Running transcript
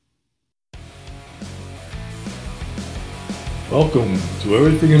Welcome to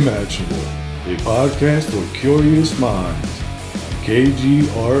Everything Imaginable, a podcast for curious minds on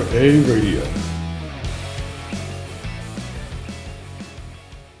KGRA Radio.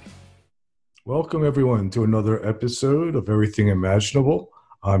 Welcome, everyone, to another episode of Everything Imaginable.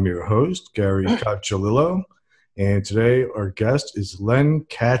 I'm your host, Gary Cacciolillo, and today our guest is Len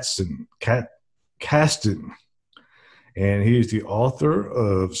Kasten, and he is the author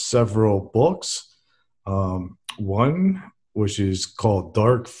of several books. One which is called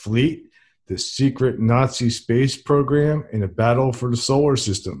Dark Fleet, the Secret Nazi Space Program in a Battle for the Solar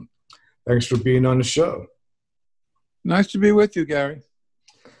System. Thanks for being on the show. Nice to be with you, Gary.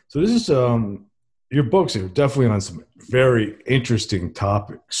 So this is, your books are definitely on some very interesting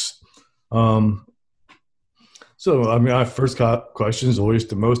topics. My first question is always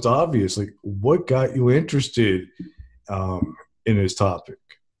the most obvious. Like, what got you interested in this topic?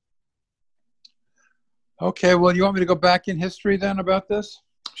 Okay, well, you want me to go back in history then about this?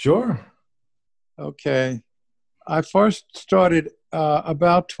 Sure. Okay. I first started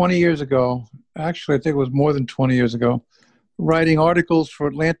about 20 years ago. Actually, I think it was more than 20 years ago, writing articles for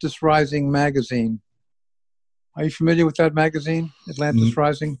Atlantis Rising magazine. Are you familiar with that magazine, Atlantis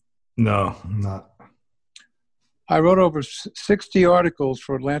Rising? No, I'm not. I wrote over 60 articles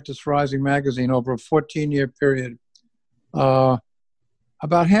for Atlantis Rising magazine over a 14-year period.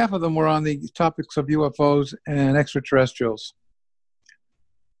 About half of them were on the topics of UFOs and extraterrestrials.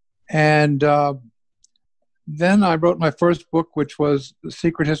 And then I wrote my first book, which was The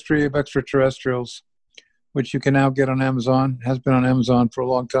Secret History of Extraterrestrials, which you can now get on Amazon, has been on Amazon for a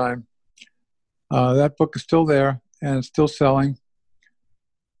long time. That book is still there and it's still selling.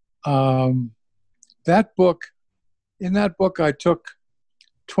 In that book, I took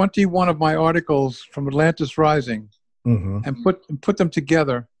 21 of my articles from Atlantis Rising and put them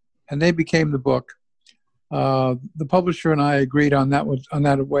together, and they became the book. The publisher and I agreed on that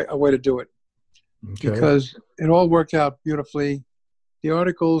a way to do it, because it all worked out beautifully. The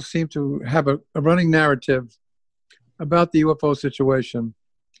articles seem to have a running narrative about the UFO situation.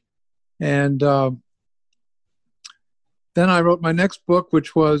 And then I wrote my next book,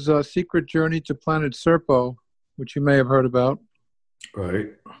 which was Secret Journey to Planet Serpo, which you may have heard about.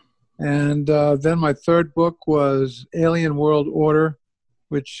 Right. And then my third book was Alien World Order,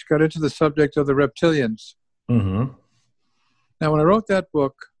 which got into the subject of the reptilians. Now, when I wrote that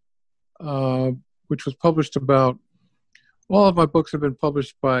book, which was published all of my books have been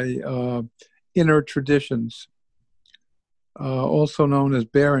published by Inner Traditions, also known as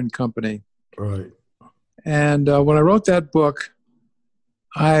Bear and Company. Right. And when I wrote that book,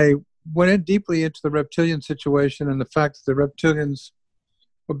 I went in deeply into the reptilian situation and the fact that the reptilians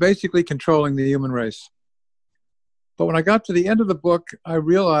were basically controlling the human race. But when I got to the end of the book, I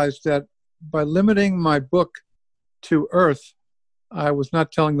realized that by limiting my book to Earth, I was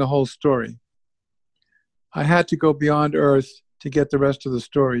not telling the whole story. I had to go beyond Earth to get the rest of the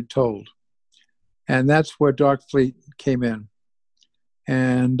story told. And that's where Dark Fleet came in.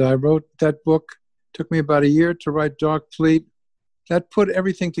 And I wrote that book. It took me about a year to write Dark Fleet. That put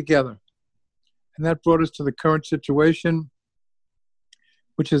everything together. And that brought us to the current situation,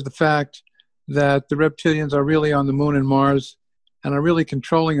 which is the fact that the reptilians are really on the moon and Mars and are really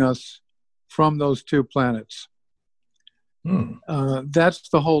controlling us from those two planets. That's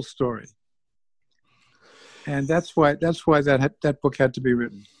the whole story. And that's why that book had to be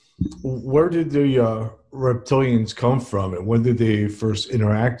written. Where did the reptilians come from, and when did they first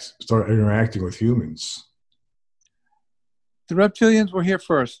start interacting with humans? The reptilians were here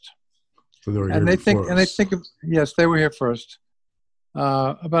first. So they were and here they think yes, they were here first.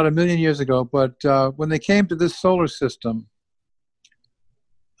 About 1 million years ago, but when they came to this solar system,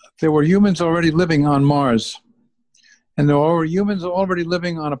 there were humans already living on Mars, and there were humans already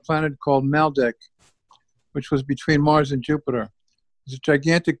living on a planet called Maldek, which was between Mars and Jupiter. It's a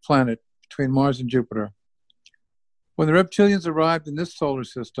gigantic planet between Mars and Jupiter. When the reptilians arrived in this solar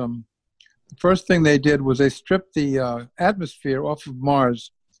system, the first thing they did was they stripped the atmosphere off of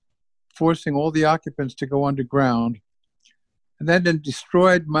Mars, forcing all the occupants to go underground. And then they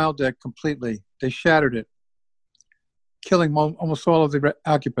destroyed Maldek completely. They shattered it, killing almost all of the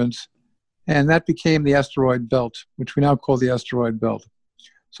occupants. And that became the asteroid belt, which we now call the asteroid belt.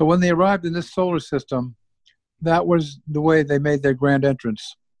 So when they arrived in this solar system, that was the way they made their grand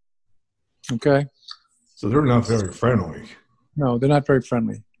entrance. Okay? So they're not very friendly. No, they're not very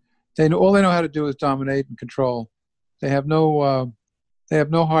friendly. All they know how to do is dominate and control. They have no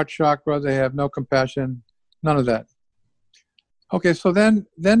heart chakra. They have no compassion. None of that. Okay, so then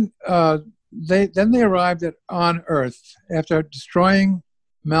they arrived on Earth after destroying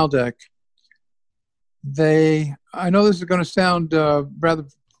Maldek. They I know this is going to sound rather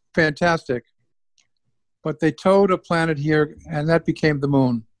fantastic, but they towed a planet here, and that became the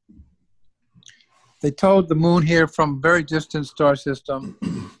moon. They towed the moon here from a very distant star system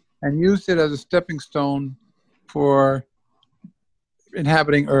and used it as a stepping stone for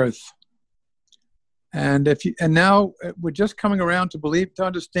inhabiting Earth. And now we're just coming around to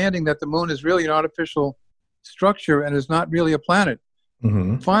understanding that the moon is really an artificial structure and is not really a planet.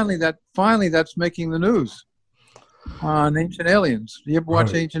 Mm-hmm. Finally, that's making the news on Ancient Aliens. Do you ever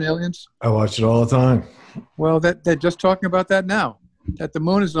watch Ancient Aliens? I watch it all the time. Well, they're just talking about that now, that the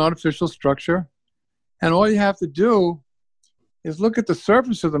moon is an artificial structure. And all you have to do is look at the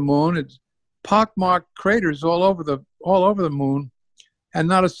surface of the moon. It's pockmarked craters all over the moon, and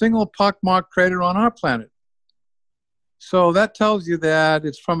not a single pockmarked crater on our planet. So that tells you that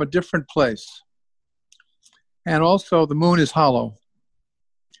it's from a different place. And also, the moon is hollow.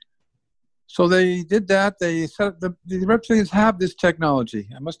 So they did that. They said the reptilians have this technology.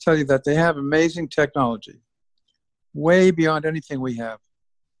 I must tell you that they have amazing technology, way beyond anything we have.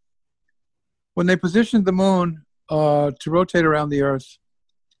 When they positioned the moon to rotate around the Earth,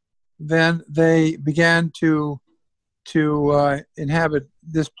 then they began to inhabit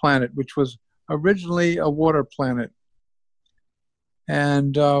this planet, which was originally a water planet.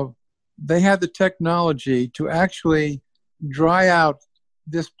 And they had the technology to actually dry out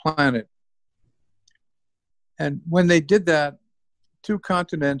this planet. And when they did that, 2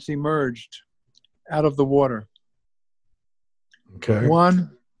 continents emerged out of the water. Okay.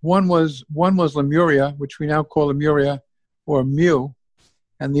 One was Lemuria, which we now call Lemuria or Mu,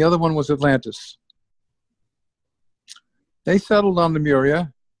 and the other one was Atlantis. They settled on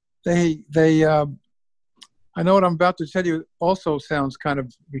Lemuria. I know what I'm about to tell you also sounds kind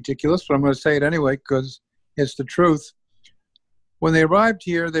of ridiculous, but I'm going to say it anyway because it's the truth. When they arrived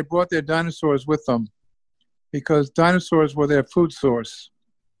here, they brought their dinosaurs with them because dinosaurs were their food source.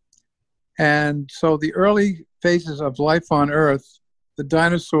 And so the early phases of life on Earth, the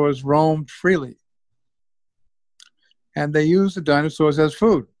dinosaurs roamed freely. And they used the dinosaurs as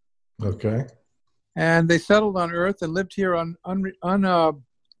food. Okay. And they settled on Earth and lived here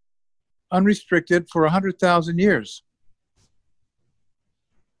unrestricted for 100,000 years.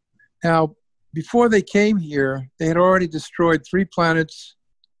 Now, before they came here, they had already destroyed 3 planets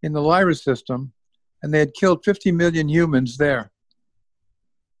in the Lyra system, and they had killed 50 million humans there.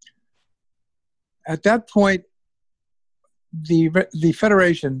 At that point, the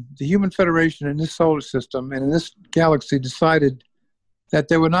Federation, the Human Federation in this solar system and in this galaxy decided that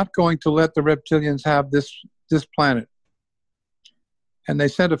they were not going to let the reptilians have this planet. And they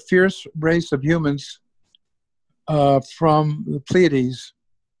sent a fierce race of humans from the Pleiades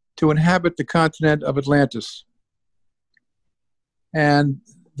to inhabit the continent of Atlantis. And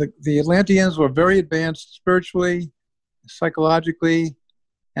the Atlanteans were very advanced spiritually, psychologically,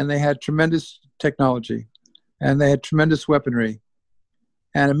 and they had tremendous technology, and they had tremendous weaponry.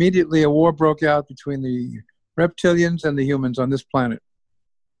 And immediately a war broke out between the reptilians and the humans on this planet.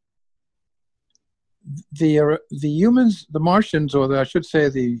 The humans, the Martians, or I should say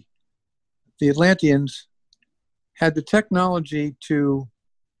the Atlanteans, had the technology to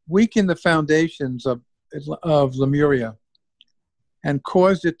weaken the foundations of Lemuria and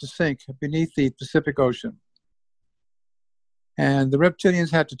caused it to sink beneath the Pacific Ocean. And the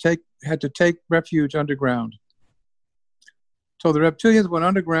reptilians had to take refuge underground. So the reptilians went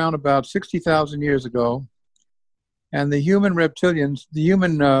underground about 60,000 years ago, and the human reptilians, the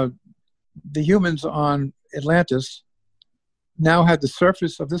humans on Atlantis, now had the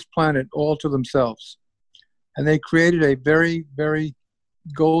surface of this planet all to themselves. And they created a very, very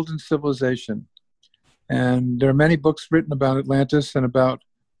golden civilization. And there are many books written about Atlantis and about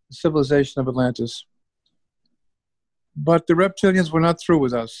the civilization of Atlantis. But the reptilians were not through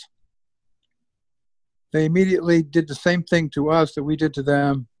with us. They immediately did the same thing to us that we did to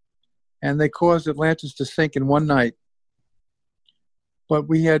them, and they caused Atlantis to sink in one night. But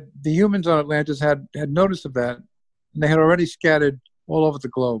the humans on Atlantis had notice of that, and they had already scattered all over the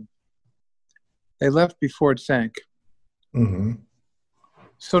globe. They left before it sank. Mm-hmm.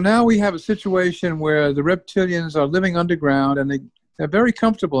 So now we have a situation where the reptilians are living underground, and they're very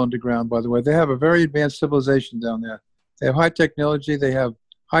comfortable underground, by the way. They have a very advanced civilization down there. They have high technology. They have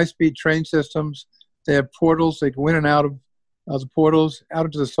high-speed train systems. They have portals. They go in and out of the portals, out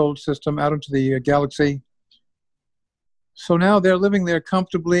into the solar system, out into the galaxy. So now they're living there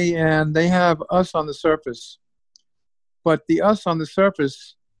comfortably, and they have us on the surface. But the us on the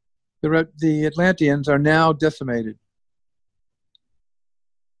surface, the Atlanteans, are now decimated.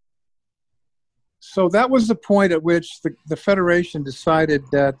 So that was the point at which the Federation decided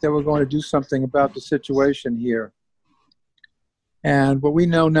that they were going to do something about the situation here. And what we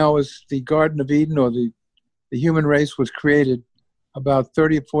know now is the Garden of Eden, or the human race, was created about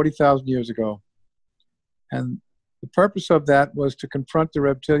 30 or 40,000 years ago. And the purpose of that was to confront the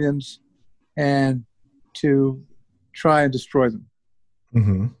reptilians and to try and destroy them.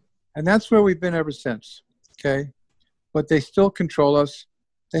 Mm-hmm. And that's where we've been ever since, okay? But they still control us.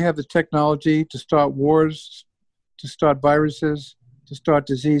 They have the technology to start wars, to start viruses, to start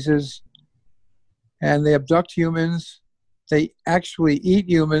diseases. And they abduct humans. They actually eat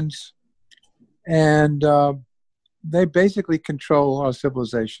humans. And they basically control our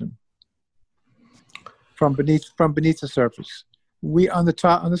civilization from beneath the surface. We on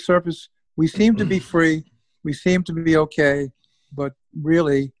the surface, we seem to be free. We seem to be okay, but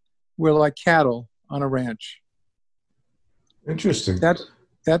really, we're like cattle on a ranch. Interesting.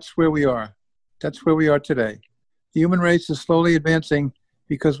 That's where we are. That's where we are today. The human race is slowly advancing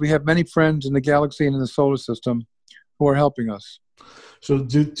because we have many friends in the galaxy and in the solar system who are helping us. So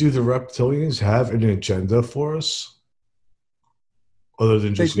do the reptilians have an agenda for us other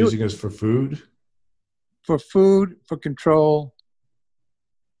than just using us for food? For food, for control,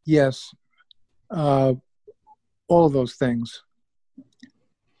 yes. All of those things.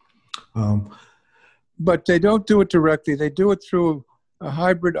 But they don't do it directly. They do it through a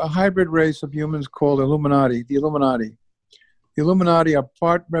hybrid race of humans called Illuminati, the Illuminati. The Illuminati are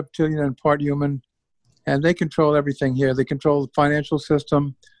part reptilian and part human, and they control everything here. They control the financial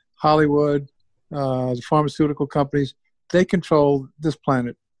system, Hollywood, the pharmaceutical companies. They control this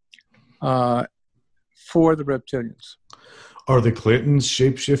planet for the reptilians. Are the Clintons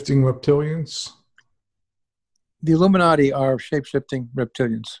shape-shifting reptilians? The Illuminati are shape-shifting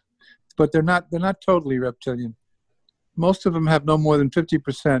reptilians, but they're not totally reptilian. Most of them have no more than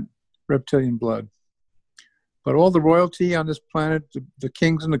 50% reptilian blood. But all the royalty on this planet, the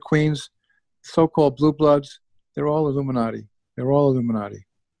kings and the queens, so-called blue bloods, they're all Illuminati. They're all Illuminati.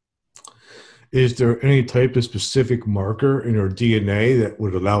 Is there any type of specific marker in our DNA that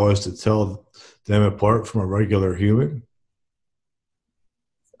would allow us to tell them apart from a regular human?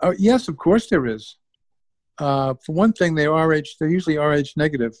 Yes, of course there is. For one thing, they're usually Rh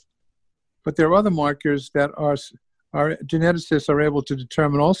negative, but there are other markers that our geneticists are able to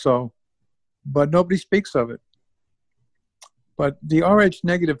determine also, but nobody speaks of it. But the Rh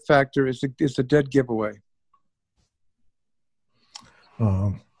negative factor is a dead giveaway.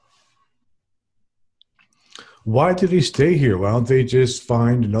 Why did he stay here? Why don't they just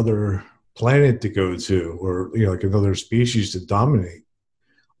find another planet to go to, or like another species to dominate?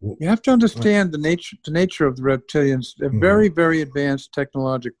 You have to understand the nature of the reptilians. They're very, very advanced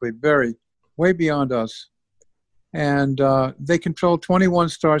technologically, way beyond us. And they control 21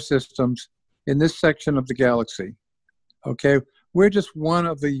 star systems in this section of the galaxy. Okay? We're just one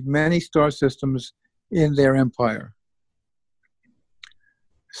of the many star systems in their empire.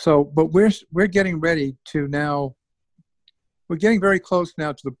 So, but we're getting ready to now, we're getting very close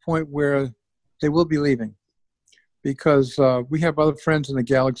now to the point where they will be leaving, because we have other friends in the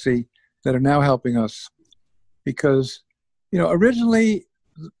galaxy that are now helping us. Because, originally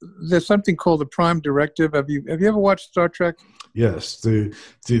there's something called the Prime Directive. Have you ever watched Star Trek? Yes, the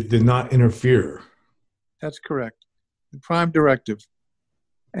not interfere. That's correct. The Prime Directive.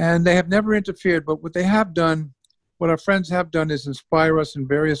 And they have never interfered, but what they have done, what our friends have done, is inspire us in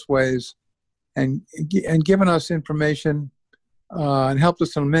various ways and given us information and helped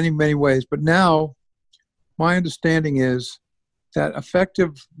us in many, many ways. But now, my understanding is that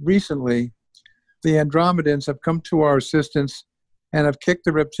effective recently, the Andromedans have come to our assistance and have kicked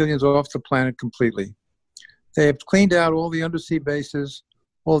the reptilians off the planet completely. They have cleaned out all the undersea bases,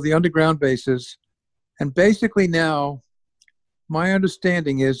 all the underground bases, and basically now, my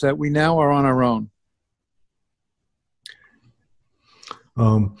understanding is that we now are on our own.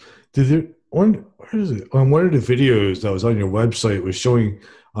 One of the videos that was on your website was showing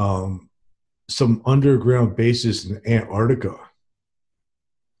some underground bases in Antarctica.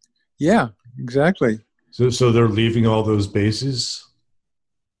 Yeah, exactly. So they're leaving all those bases?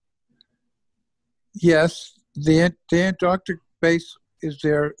 Yes, the Antarctic base is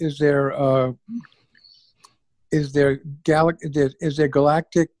their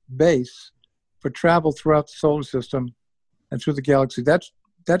galactic base for travel throughout the solar system and through the galaxy. That's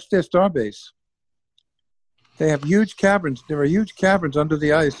their star base. They have huge caverns. There are huge caverns under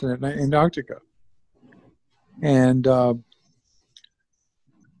the ice in Antarctica, and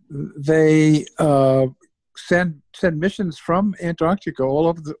they send missions from Antarctica all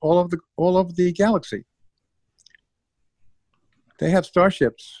over the galaxy. They have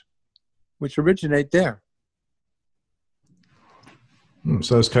starships which originate there.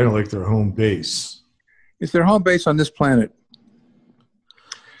 So it's kind of like their home base. It's their home base on this planet.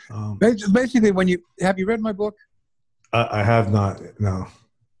 Um, Basically, when have you read my book? I have not. No.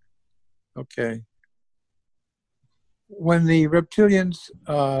 Okay. When the reptilians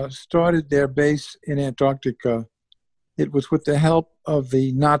started their base in Antarctica, it was with the help of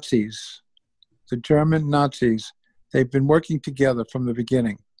the Nazis, the German Nazis. They've been working together from the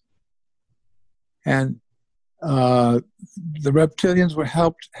beginning. And the reptilians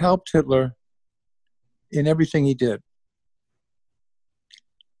helped Hitler in everything he did.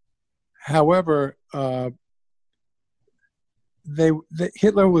 However,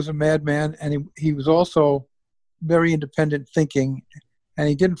 Hitler was a madman, and he was also very independent thinking, and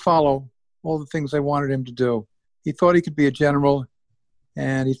he didn't follow all the things they wanted him to do. He thought he could be a general,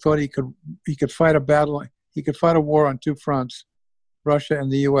 and he thought he could fight a battle. He could fight a war on two fronts, Russia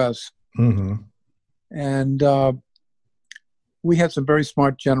and the U.S. Mm-hmm. And we had some very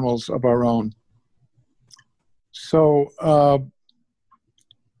smart generals of our own. So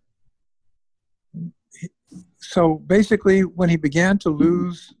basically, when he began to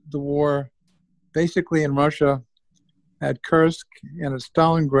lose the war, basically in Russia, at Kursk and at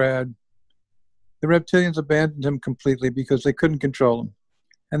Stalingrad, the reptilians abandoned him completely because they couldn't control him.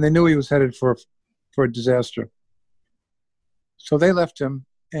 And they knew he was headed for a disaster. So they left him,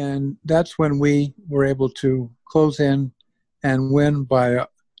 and that's when we were able to close in and win by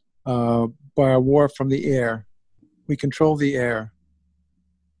a war from the air. We controlled the air.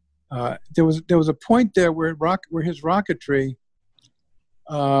 There was a point there where his rocketry,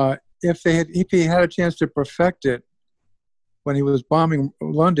 if he had a chance to perfect it when he was bombing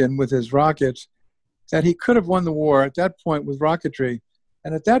London with his rockets, that he could have won the war at that point with rocketry.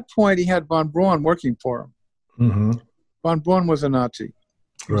 And at that point, he had von Braun working for him. Mm-hmm. Von Braun was a Nazi.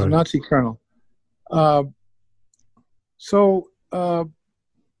 He was Right. a Nazi colonel.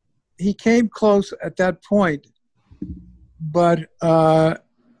 He came close at that point, but our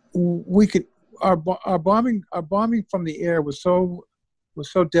bombing from the air was so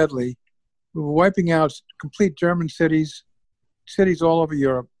deadly. We were wiping out complete German cities all over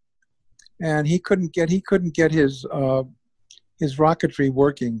Europe, and he couldn't get his rocketry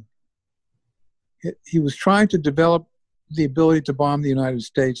working. He was trying to develop the ability to bomb the United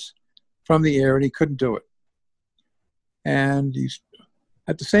States from the air, and he couldn't do it. And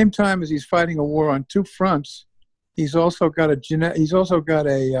at the same time as he's fighting a war on two fronts, he's also got a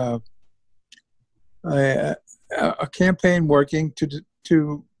campaign working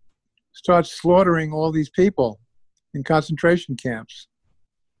to start slaughtering all these people in concentration camps.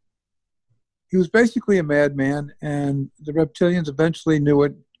 He was basically a madman, and the reptilians eventually knew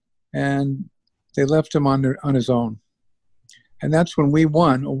it, and they left him on his own. And that's when we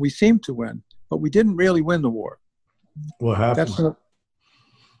won, or we seemed to win, but we didn't really win the war. What happened?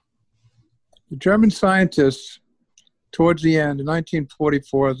 The German scientists, towards the end, in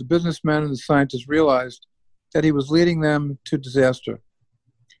 1944, the businessmen and the scientists realized that he was leading them to disaster.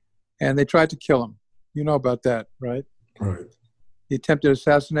 And they tried to kill him. You know about that, right? Right. The attempted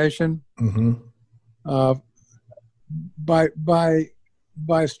assassination. Mm-hmm. By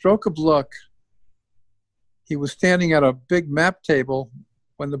a stroke of luck, he was standing at a big map table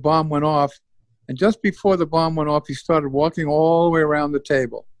when the bomb went off. And just before the bomb went off, he started walking all the way around the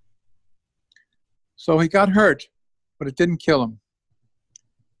table. So he got hurt, but it didn't kill him.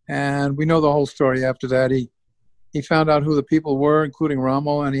 And we know the whole story after that. He found out who the people were, including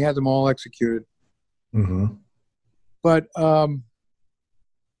Rommel, and he had them all executed. Mm-hmm. But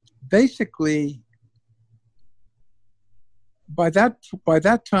basically, by that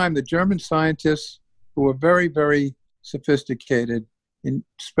time, the German scientists, who were very, very sophisticated,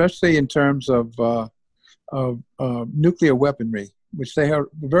 especially in terms of nuclear weaponry, which they are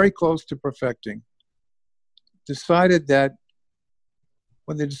very close to perfecting, decided that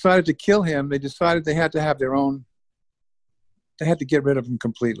when they decided to kill him, they decided they had to have their own. They had to get rid of him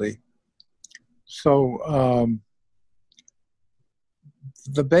completely. So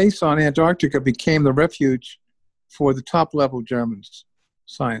the base on Antarctica became the refuge for the top-level German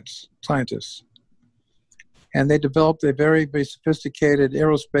scientists. And they developed a very, very sophisticated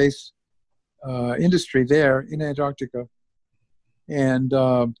aerospace industry there in Antarctica. And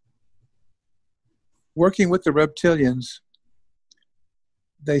working with the reptilians,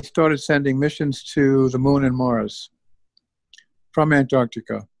 they started sending missions to the Moon and Mars from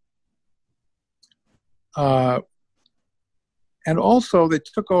Antarctica. And also, they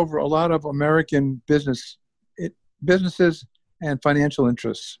took over a lot of American businesses and financial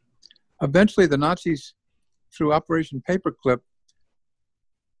interests. Eventually, the Nazis, through Operation Paperclip,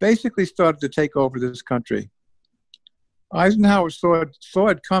 basically started to take over this country. Eisenhower saw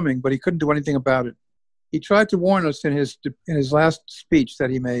it coming, but he couldn't do anything about it. he tried to warn us in his last speech that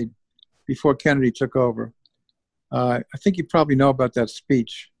he made before Kennedy took over. I think you probably know about that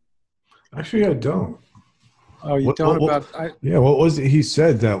speech. Actually, I don't. Oh, you don't about? Yeah, what was it he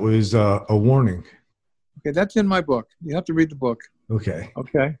said that was a warning? Okay, that's in my book. You have to read the book. Okay.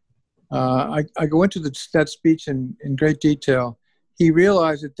 Okay. I go into that speech in great detail. He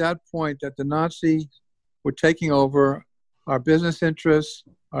realized at that point that the Nazis were taking over our business interests,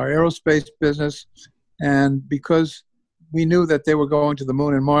 our aerospace business, and because we knew that they were going to the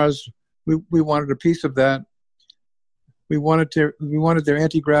moon and Mars, we wanted a piece of that. We wanted their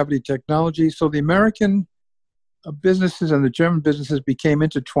anti-gravity technology. So the American businesses and the German businesses became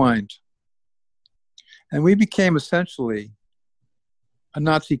intertwined. And we became essentially a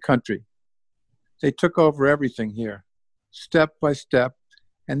Nazi country. They took over everything here, step by step.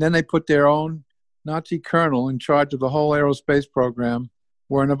 And then they put their own Nazi colonel in charge of the whole aerospace program,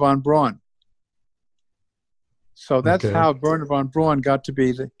 Wernher von Braun. So that's how Wernher von Braun got to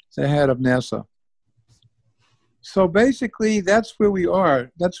be the head of NASA. So basically, that's where we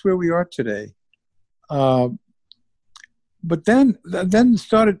are. That's where we are today. But then things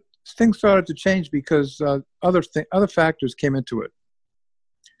started to change because other factors came into it.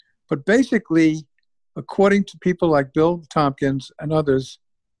 But basically, according to people like Bill Tompkins and others,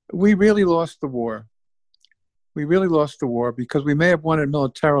 we really lost the war. We really lost the war because we may have won it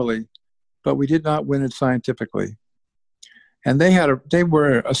militarily, but we did not win it scientifically. And they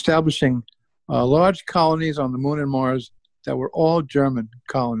were establishing large colonies on the moon and Mars that were all German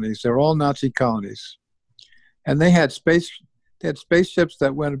colonies. They were all Nazi colonies. And they had spaceships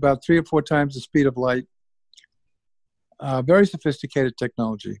that went about 3 or 4 times the speed of light. Very sophisticated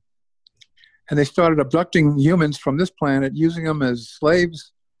technology. And they started abducting humans from this planet, using them as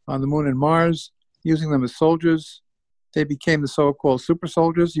slaves on the moon and Mars, using them as soldiers. They became the so-called super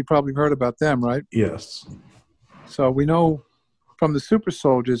soldiers. You probably heard about them, right? Yes. So we know from the super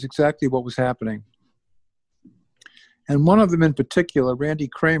soldiers exactly what was happening. And one of them in particular, Randy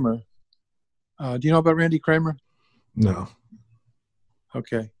Kramer. Do you know about Randy Kramer? No.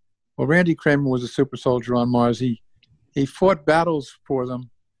 Okay. Well, Randy Kramer was a super soldier on Mars. He fought battles for them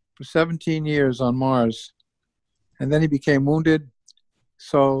for 17 years on Mars. And then he became wounded.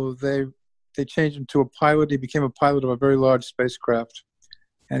 So they changed him to a pilot. He became a pilot of a very large spacecraft.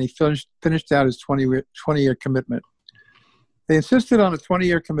 And he finished out his 20-year commitment. They insisted on a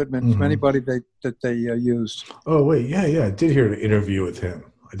 20-year commitment from anybody that they used. Oh, wait. Yeah. I did hear an interview with him.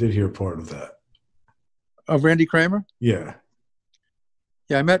 I did hear part of that. Of Randy Kramer? Yeah.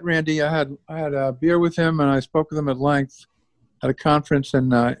 Yeah, I met Randy. I had a beer with him, and I spoke with him at length at a conference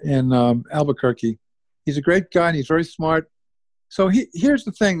in Albuquerque. He's a great guy, and he's very smart. So here's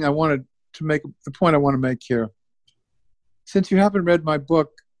the thing I wanted to make, the point I want to make here. Since you haven't read my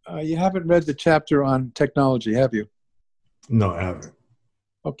book, you haven't read the chapter on technology, have you? No, I haven't.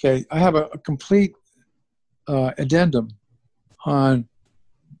 Okay, I have a complete addendum on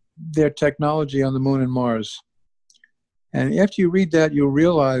their technology on the moon and Mars. And after you read that, you'll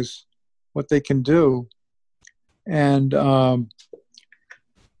realize what they can do. And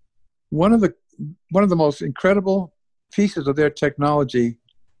one of the most incredible pieces of their technology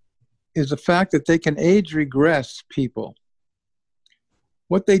is the fact that they can age regress people.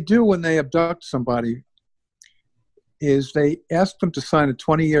 What they do when they abduct somebody is they ask them to sign a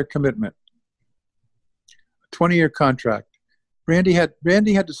 20-year commitment, a 20-year contract. Randy had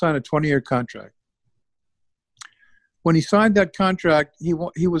to sign a 20-year contract. When he signed that contract, he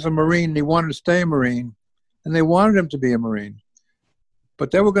was a Marine and he wanted to stay a Marine, and they wanted him to be a Marine.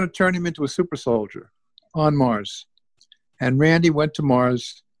 But they were going to turn him into a super soldier on Mars. And Randy went to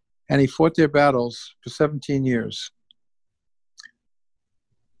Mars, and he fought their battles for 17 years.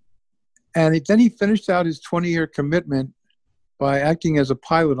 And then he finished out his 20-year commitment by acting as a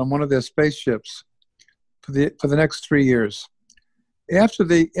pilot on one of their spaceships for the next 3 years. After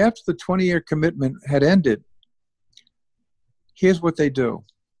the 20-year commitment had ended, here's what they do.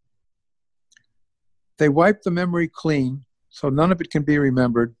 They wipe the memory clean, so none of it can be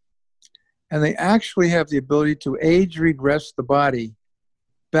remembered, and they actually have the ability to age regress the body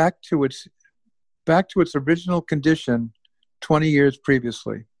back to its original condition 20 years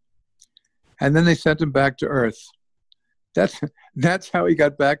previously. And then they sent him back to Earth. That's how he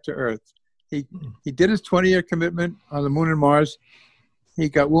got back to Earth. He did his 20-year commitment on the moon and Mars. He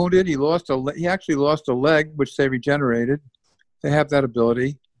got wounded. He actually lost a leg, which they regenerated. They have that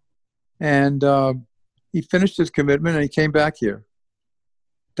ability. And he finished his commitment and he came back here.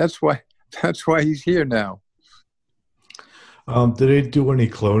 That's why he's here now. Do they do any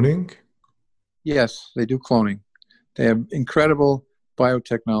cloning? Yes, they do cloning. They have incredible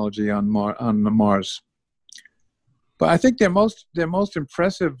biotechnology on Mars. But I think their most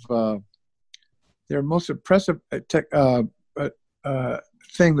impressive thing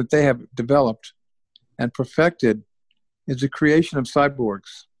that they have developed and perfected is the creation of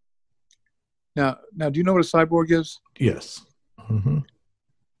cyborgs. Now, do you know what a cyborg is? Yes. Mm-hmm.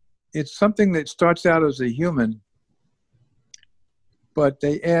 It's something that starts out as a human, but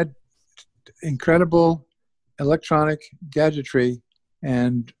they add incredible electronic gadgetry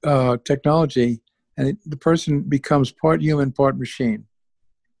and technology, and the person becomes part human, part machine.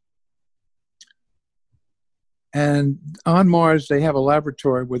 And on Mars, they have a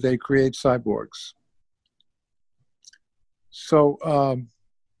laboratory where they create cyborgs. So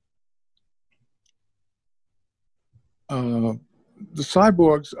the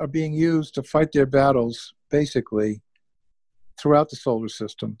cyborgs are being used to fight their battles, basically, throughout the solar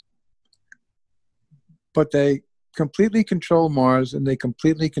system. But they completely control Mars and they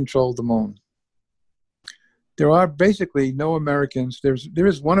completely control the moon. There are basically no Americans. There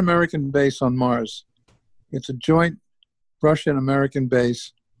is one American base on Mars. It's a joint Russian-American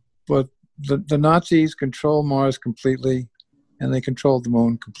base, but the Nazis control Mars completely, and they control the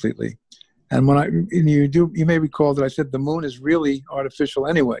moon completely. And you may recall that I said the moon is really artificial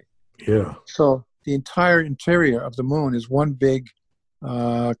anyway. Yeah. So the entire interior of the moon is one big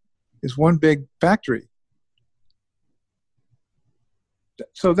factory.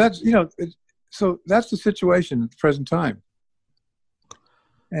 So that's the situation at the present time,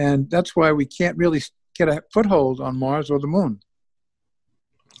 and that's why we can't really get a foothold on Mars or the moon.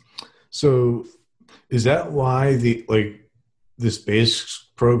 So, is that why the space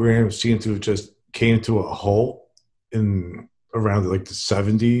program seemed to have just came to a halt in around the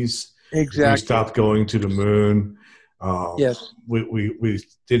 70s? Exactly. We stopped going to the moon. Yes. We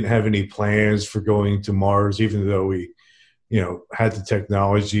didn't have any plans for going to Mars, even though we, had the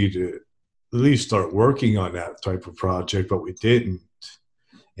technology to at least start working on that type of project, but we didn't.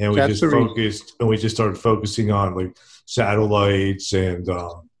 And we just started focusing on satellites and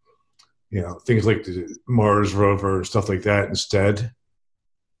things like the Mars rover and stuff like that instead.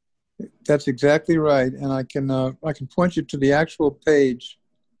 That's exactly right, and I can point you to the actual page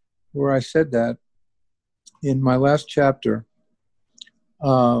where I said that in my last chapter.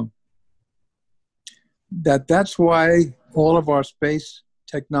 That's why all of our space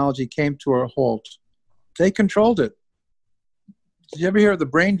technology came to a halt. They controlled it. Did you ever hear of the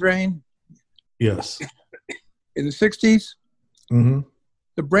brain drain? Yes. In the 60s? Mm-hmm.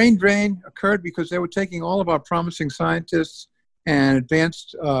 The brain drain occurred because they were taking all of our promising scientists and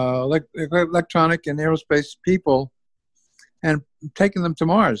advanced electronic and aerospace people and taking them to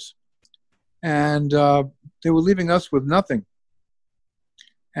Mars. And they were leaving us with nothing.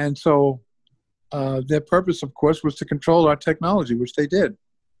 And so their purpose, of course, was to control our technology, which they did.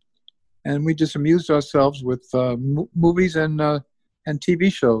 And we just amused ourselves with movies and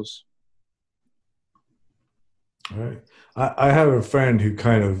TV shows. All right. I have a friend who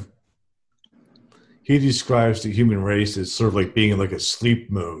he describes the human race as sort of like being in a sleep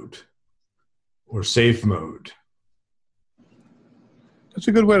mode or safe mode. That's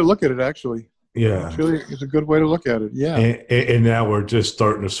a good way to look at it, actually. Yeah. It's a good way to look at it, yeah. And now we're just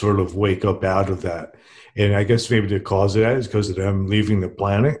starting to sort of wake up out of that. And I guess maybe the cause of that is because of them leaving the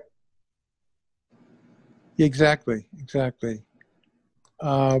planet. Exactly.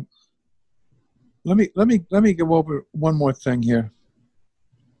 Let me go over one more thing here.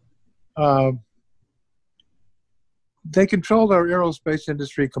 They controlled our aerospace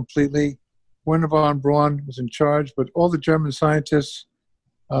industry completely. Werner von Braun was in charge, but all the German scientists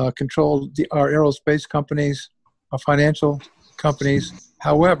controlled our aerospace companies, our financial companies.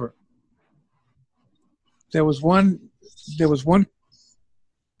 However, there was one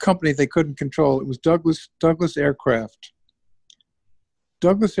company they couldn't control. It was Douglas Aircraft.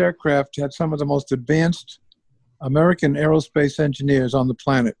 Douglas Aircraft had some of the most advanced American aerospace engineers on the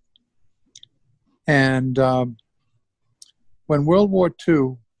planet. And when World War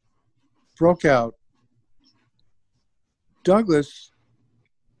II broke out, Douglas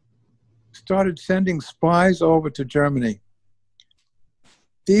started sending spies over to Germany.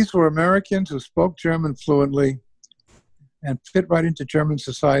 These were Americans who spoke German fluently and fit right into German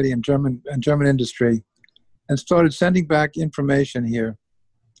society and German industry, and started sending back information here.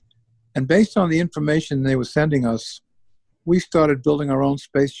 And based on the information they were sending us, we started building our own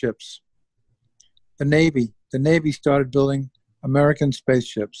spaceships. The Navy started building American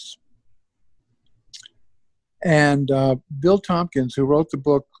spaceships. And Bill Tompkins, who wrote the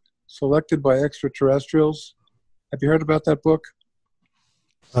book Selected by Extraterrestrials, have you heard about that book?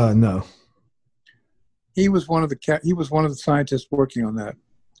 No. He was one of the scientists working on that.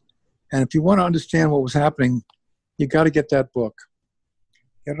 And if you want to understand what was happening You got to get that book.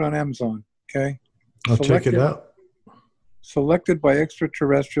 Get it on Amazon, okay? I'll check it out. Selected by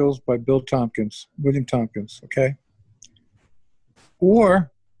Extraterrestrials by William Tompkins, okay?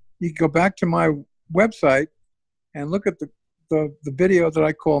 Or you can go back to my website and look at the video that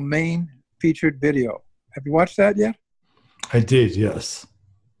I call Main Featured Video. Have you watched that yet? I did, yes.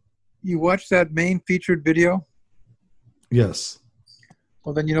 You watched that Main Featured Video? Yes.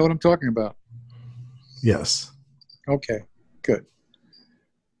 Well, then you know what I'm talking about. Yes. Okay, good.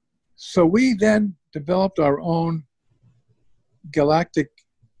 So we then developed our own galactic,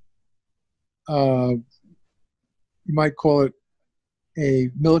 you might call it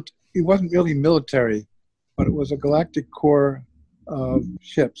it wasn't really military, but it was a galactic core of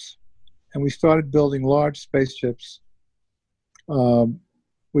ships. And we started building large spaceships.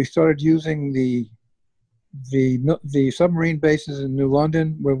 We started using the submarine bases in New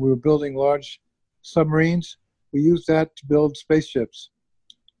London where we were building large submarines. We used that to build spaceships.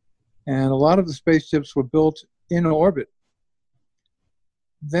 And a lot of the spaceships were built in orbit.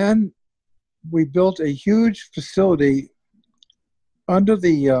 Then we built a huge facility under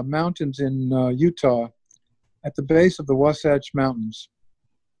the mountains in Utah at the base of the Wasatch Mountains,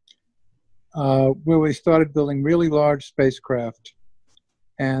 where we started building really large spacecraft.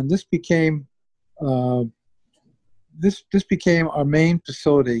 And this became this became our main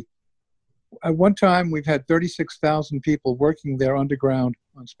facility. At one time, we've had 36,000 people working there underground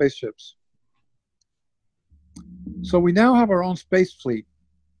on spaceships. So we now have our own space fleet,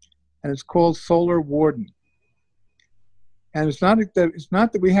 and it's called Solar Warden. And it's not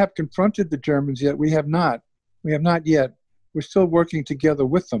that we have confronted the Germans yet. We have not. We have not yet. We're still working together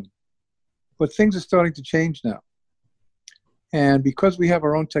with them. But things are starting to change now. And because we have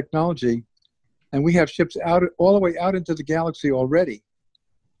our own technology, and we have ships out all the way out into the galaxy already,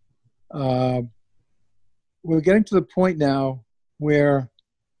 we're getting to the point now where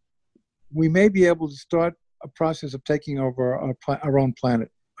we may be able to start a process of taking over our own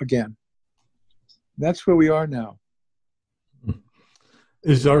planet again. That's where we are now.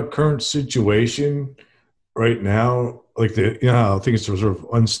 Is our current situation right now, like things are sort of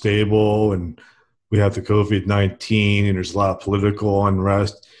unstable and we have the COVID-19 and there's a lot of political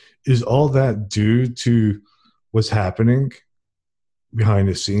unrest. Is all that due to what's happening behind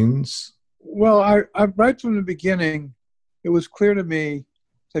the scenes? Well, I right from the beginning, it was clear to me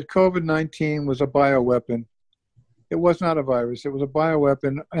that COVID-19 was a bioweapon. It was not a virus. It was a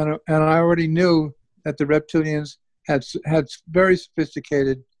bioweapon. And I already knew that the reptilians had very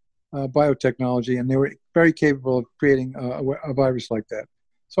sophisticated biotechnology, and they were very capable of creating a virus like that.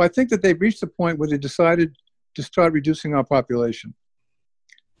 So I think that they've reached the point where they decided to start reducing our population.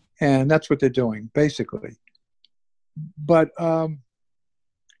 And that's what they're doing, basically. But the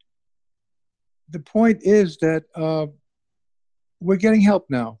point is that we're getting help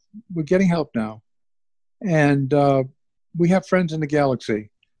now. We're getting help now. And we have friends in the galaxy.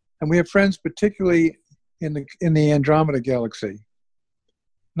 And we have friends particularly in the Andromeda galaxy,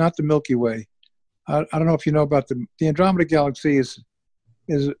 not the Milky Way. I don't know if you know about the Andromeda galaxy is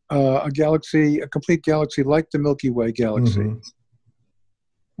a galaxy, a complete galaxy like the Milky Way galaxy. Mm-hmm.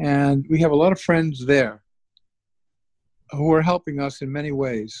 And we have a lot of friends there who are helping us in many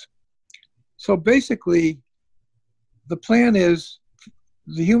ways. So basically, the plan is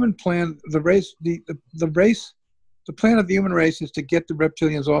the human plan, the plan of the human race is to get the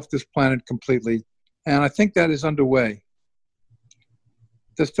reptilians off this planet completely. And I think that is underway.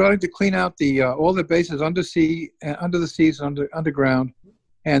 They're starting to clean out all the bases under the seas, underground,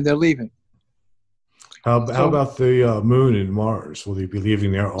 and they're leaving. How about the moon and Mars? Will they be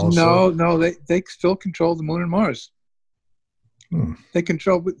leaving there also? No, they still control the moon and Mars. They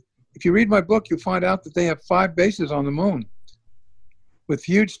control. If you read my book, you'll find out that they have 5 bases on the moon with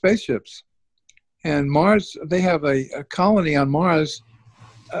huge spaceships. And Mars, they have a colony on Mars.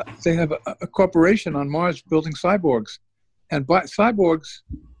 They have a corporation on Mars building cyborgs. And cyborgs,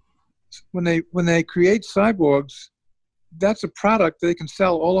 when they create cyborgs, that's a product they can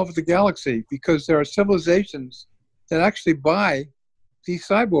sell all over the galaxy because there are civilizations that actually buy these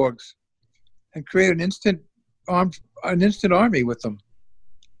cyborgs and create an instant army with them.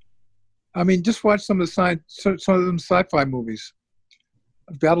 I mean, just watch some of them sci-fi movies.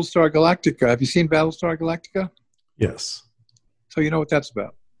 Battlestar Galactica. Have you seen Battlestar Galactica? Yes. So you know what that's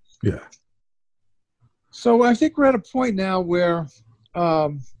about. Yeah. So I think we're at a point now where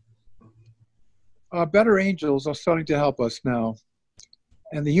our better angels are starting to help us now.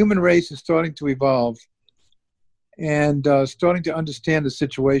 And the human race is starting to evolve and starting to understand the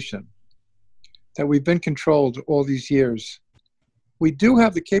situation, that we've been controlled all these years. We do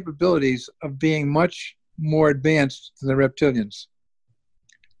have the capabilities of being much more advanced than the reptilians.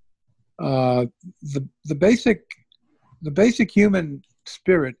 The basic human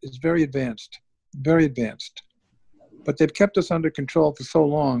spirit is very advanced, but they've kept us under control for so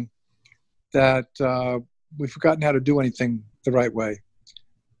long that we've forgotten how to do anything the right way.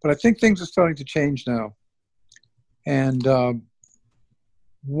 But I think things are starting to change now. And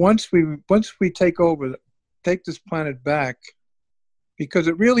once we take this planet back, because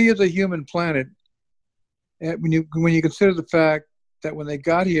it really is a human planet, when you consider the fact that when they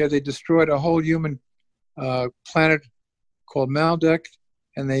got here, they destroyed a whole human planet called Maldek,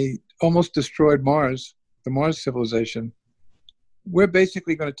 and they almost destroyed Mars, the Mars civilization. We're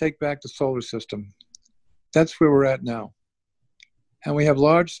basically going to take back the solar system. That's where we're at now. And we have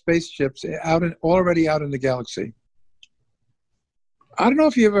large spaceships already out in the galaxy. I don't know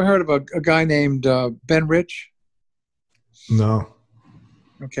if you ever heard of a guy named Ben Rich. No.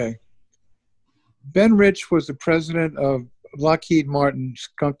 Okay. Ben Rich was the president of Lockheed Martin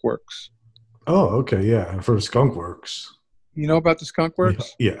Skunk Works. Oh, okay, yeah, for Skunk Works. You know about the Skunk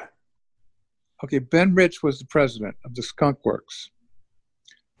Works? Yeah. Okay, Ben Rich was the president of the Skunk Works.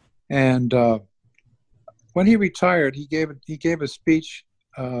 And when he retired, he gave a speech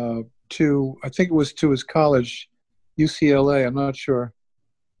to, I think it was to his college, UCLA, I'm not sure,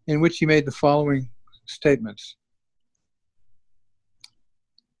 in which he made the following statements.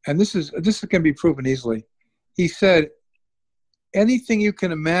 And this can be proven easily. He said, anything you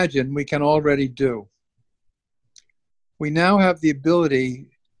can imagine, we can already do. We now have the ability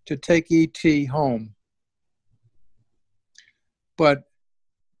to take ET home. But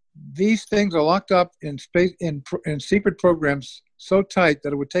these things are locked up in space in secret programs so tight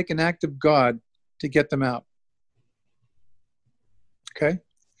that it would take an act of God to get them out. Okay?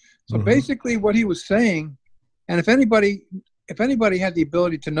 So basically what he was saying, and if anybody had the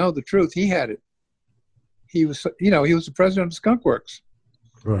ability to know the truth, he had it. He was the president of Skunk Works.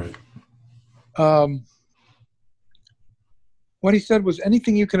 Right. What he said was,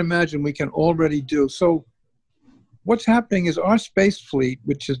 anything you can imagine, we can already do. So what's happening is our space fleet,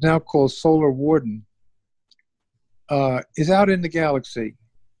 which is now called Solar Warden, is out in the galaxy.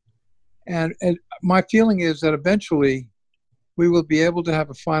 And my feeling is that eventually we will be able to have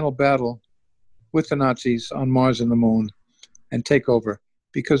a final battle with the Nazis on Mars and the Moon and take over.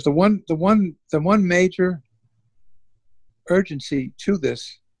 Because the one major urgency to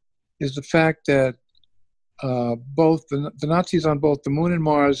this is the fact that both the Nazis on both the Moon and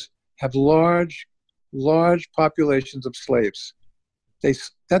Mars have large populations of slaves.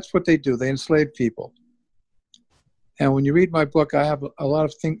 That's what they do. They enslave people. And when you read my book, I have a lot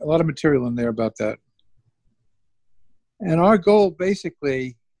of material in there about that. And our goal,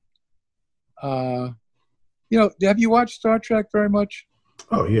 basically, have you watched Star Trek very much?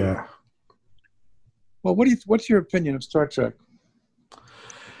 Oh yeah. Well, what's your opinion of Star Trek?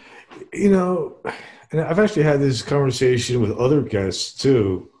 And I've actually had this conversation with other guests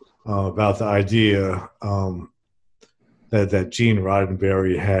too about the idea that Gene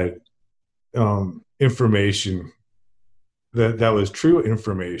Roddenberry had information that was true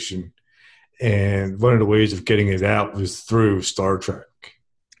information, and one of the ways of getting it out was through Star Trek.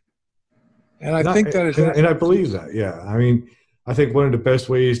 And I think that is, and I believe that. Yeah, I mean, I think one of the best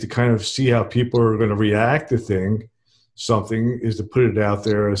ways to kind of see how people are going to react to something is to put it out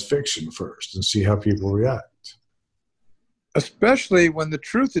there as fiction first and see how people react. Especially when the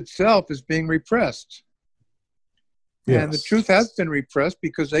truth itself is being repressed. Yes. And the truth has been repressed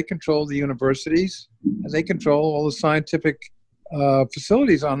because they control the universities and they control all the scientific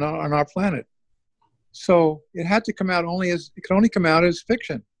facilities on our planet. So it had to come out it could only come out as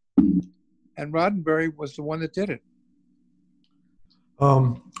fiction. And Roddenberry was the one that did it.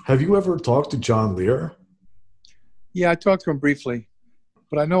 Have you ever talked to John Lear? Yeah, I talked to him briefly,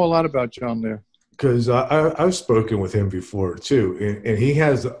 but I know a lot about John Lear. Because I've spoken with him before too, and he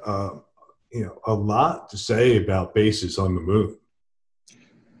has a lot to say about bases on the moon.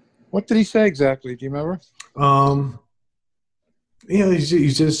 What did he say exactly? Do you remember? He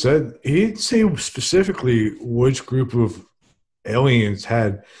just said he didn't say specifically which group of aliens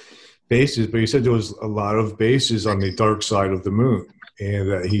had bases, but he said there was a lot of bases on the dark side of the moon, and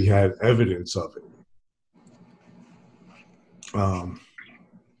that he had evidence of it.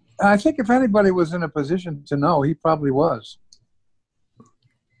 I think if anybody was in a position to know, he probably was.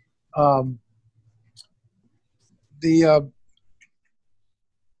 On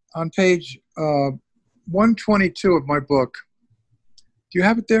page 122 of my book, do you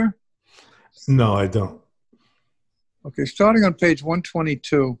have it there? No, I don't. Okay, starting on page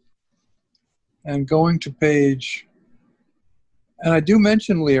 122 and going to page, and I do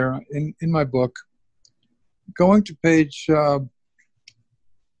mention Lear in my book, going to page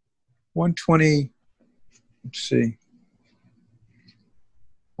 120, let's see,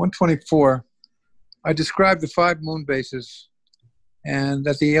 124, I describe the 5 moon bases and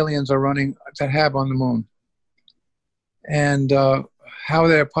that the aliens are running, that have on the moon, and how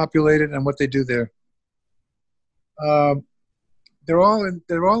they're populated and what they do there. They're all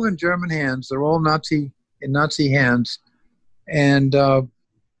in German hands. They're all Nazi hands, and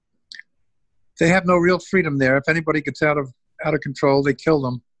they have no real freedom there. If anybody gets out of control, they kill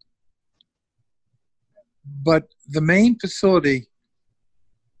them. But the main facility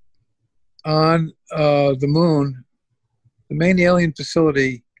on the moon, the main alien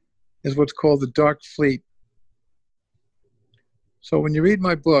facility, is what's called the Dark Fleet. So when you read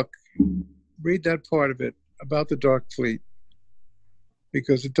my book, read that part of it about the Dark Fleet,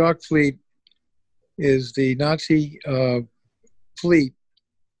 because the Dark Fleet is the Nazi fleet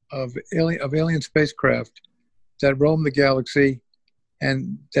of alien spacecraft that roam the galaxy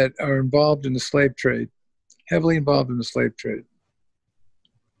and that are involved in the slave trade, heavily involved in the slave trade.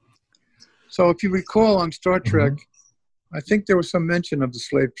 So if you recall on Star Trek, I think there was some mention of the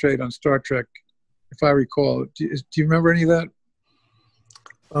slave trade on Star Trek, if I recall. Do you remember any of that?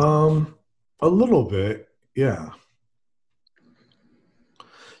 A little bit, yeah.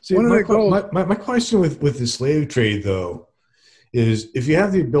 See, my question with the slave trade, though, is if you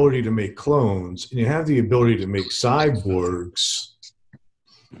have the ability to make clones and you have the ability to make cyborgs,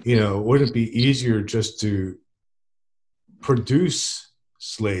 would it be easier just to produce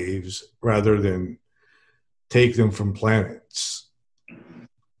slaves rather than take them from planets?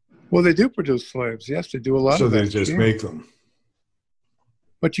 Well, they do produce slaves. Yes, they do a lot of that. So they just make them.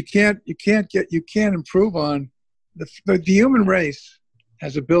 But you can't improve on the human race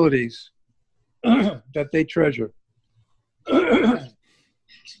has abilities that they treasure.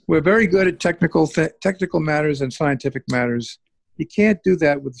 We're very good at technical matters and scientific matters. You can't do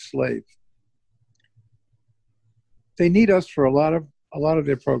that with a slave. They need us for a lot of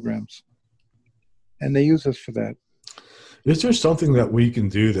their programs, and they use us for that. Is there something that we can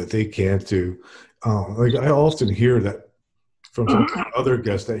do that they can't do? Like I often hear that from some other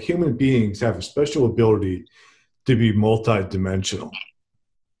guests that human beings have a special ability to be multidimensional.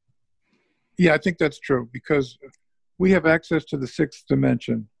 Yeah, I think that's true, because we have access to the 6th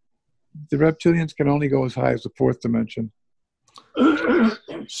dimension. The reptilians can only go as high as the 4th dimension.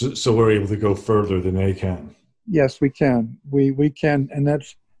 So we're able to go further than they can. Yes, we can. We can, and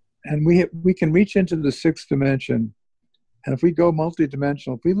we can reach into the 6th dimension. And if we go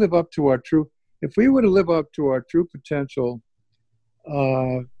multidimensional, if we were to live up to our true potential,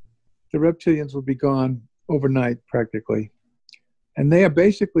 the reptilians would be gone overnight, practically. And they are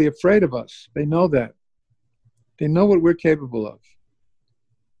basically afraid of us. They know that. They know what we're capable of.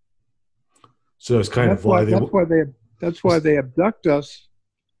 So it's kind of why that's why they abduct us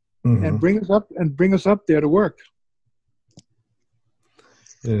and bring us up there to work.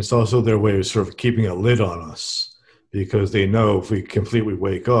 And it's also their way of sort of keeping a lid on us, because they know if we completely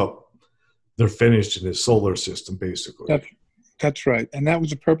wake up, they're finished in this solar system, basically. That's right. And that was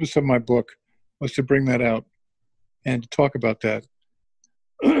the purpose of my book, was to bring that out and to talk about that.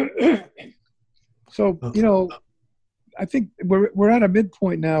 So, I think we're at a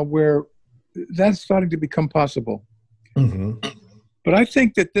midpoint now where that's starting to become possible. But I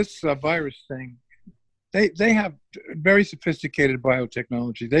think that this virus thing, they have very sophisticated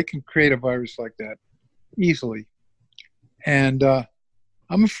biotechnology. They can create a virus like that easily. And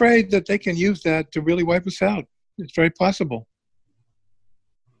I'm afraid that they can use that to really wipe us out. It's very possible.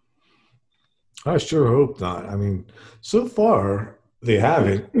 I sure hope not. I mean, so far they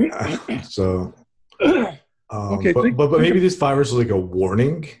haven't. So, okay, but maybe this virus is like a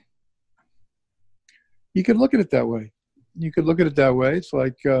warning. You could look at it that way. It's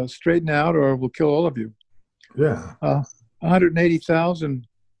like straighten out or we'll kill all of you. Yeah. 180,000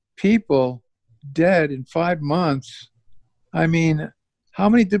 people dead in 5 months. I mean, how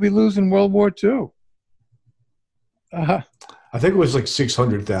many did we lose in World War II? I think it was like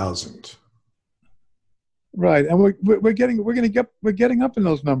 600,000. Right, and we're getting up in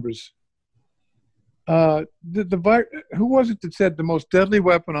those numbers. Who was it that said the most deadly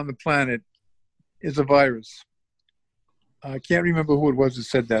weapon on the planet is a virus? I can't remember who it was that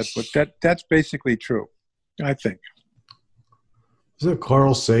said that, but that's basically true, I think. Is it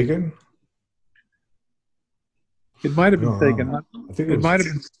Carl Sagan? It might have been Sagan. I think it might have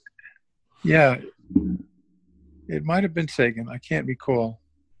been. Yeah, it might have been Sagan. I can't recall.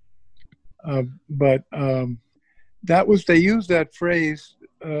 But they used that phrase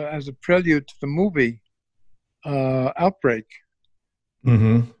as a prelude to the movie Outbreak.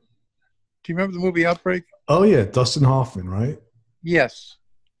 Do you remember the movie Outbreak? Oh yeah, Dustin Hoffman, right? Yes.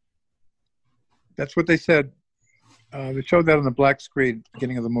 That's what they said. They showed that on the black screen at the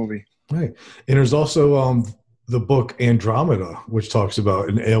beginning of the movie. Right. And there's also the book Andromeda, which talks about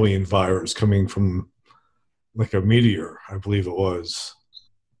an alien virus coming from like a meteor, I believe it was.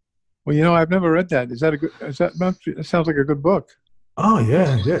 Well, I've never read that. Is that a good? Is that not? It sounds like a good book. Oh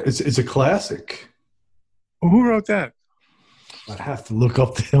yeah, yeah. It's a classic. Well, who wrote that? I have to look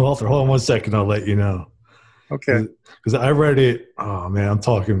up the author. Hold on one second, I'll let you know. Okay. Because I read it, oh man, I'm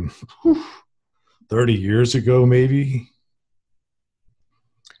talking 30 years ago, maybe.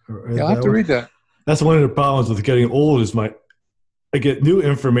 Yeah, I'll have to read that. That's one of the problems with getting old is I get new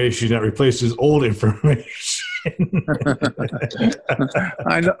information that replaces old information.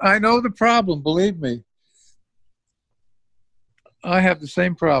 I know the problem, believe me. I have the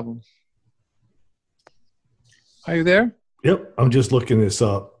same problem. Are you there? Yep, I'm just looking this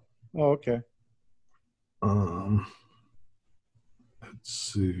up. Oh, okay. Let's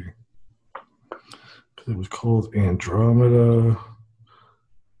see. It was called Andromeda.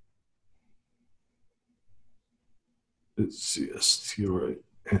 Let's see, right.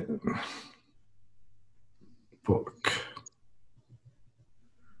 Book.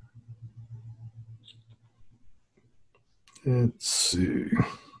 Let's see.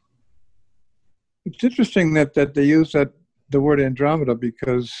 It's interesting that they use the word Andromeda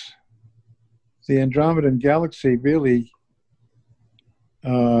because the Andromedan galaxy really,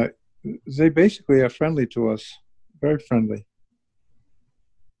 they basically are friendly to us, very friendly.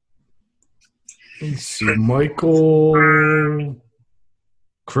 Let's see, Michael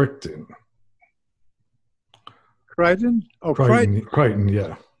Crichton. Crichton? Oh, Crichton,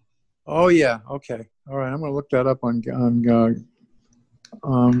 yeah. Oh, yeah. Okay. All right. I'm going to look that up on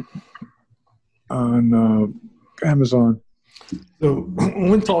Amazon. So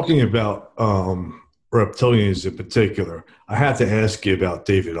when talking about reptilians in particular, I had to ask you about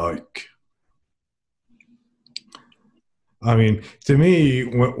David Icke. I mean, to me,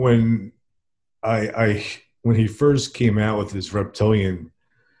 when he first came out with his reptilian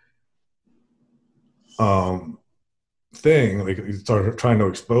thing, like he started trying to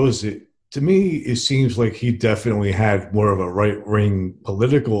expose it, to me, it seems like he definitely had more of a right-wing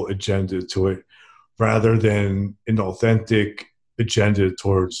political agenda to it rather than an authentic agenda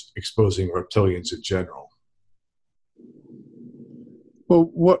towards exposing reptilians in general.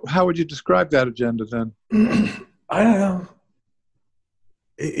 Well, how would you describe that agenda then? I don't know.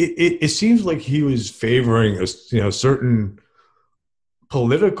 It seems like he was favoring certain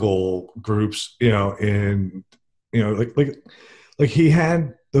political groups, and like he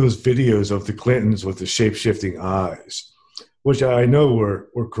had those videos of the Clintons with the shape-shifting eyes, which I know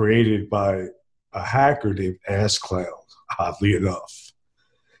were created by a hacker named AssCloud, oddly enough.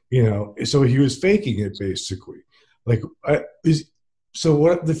 So he was faking it basically. So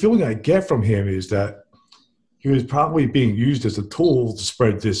what the feeling I get from him is that he was probably being used as a tool to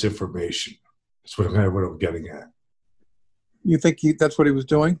spread disinformation. That's what I'm getting at. You think that's what he was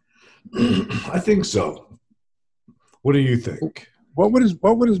doing? I think so. What do you think? What would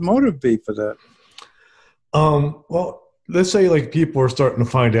his motive be for that? Well, let's say like people are starting to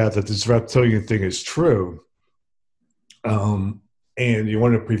find out that this reptilian thing is true, and you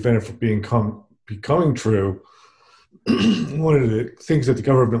want to prevent it from becoming true. One of the things that the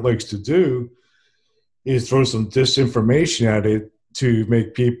government likes to do is throw some disinformation at it to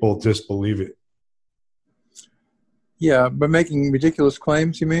make people disbelieve it. Yeah, by making ridiculous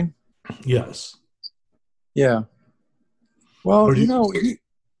claims, you mean? Yes. Yeah. Well, go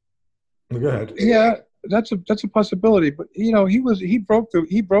ahead. Yeah, that's a possibility. But he broke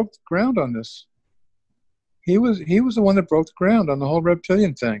the ground on this. He was the one that broke the ground on the whole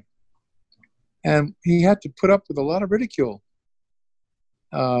reptilian thing, and he had to put up with a lot of ridicule.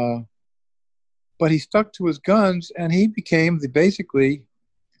 But he stuck to his guns, and he became basically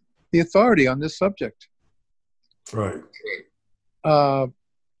the authority on this subject. Right. I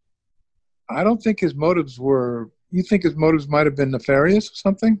don't think his motives were. You think his motives might have been nefarious or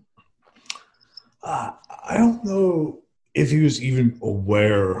something? I don't know if he was even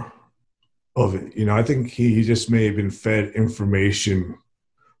aware of it. I think he just may have been fed information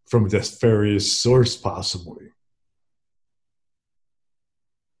from a nefarious source, possibly.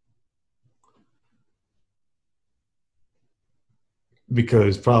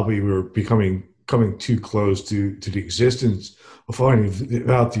 Because probably we were coming too close to the existence of finding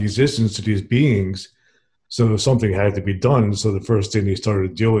out the existence of these beings. So something had to be done. So the first thing he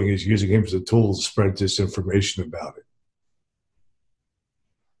started doing is using him as a tool to spread disinformation about it.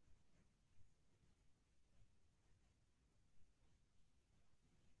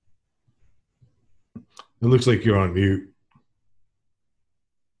 It looks like you're on mute.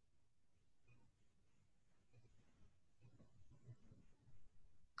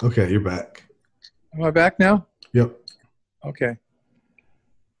 Okay, you're back. Am I back now? Yep. Okay.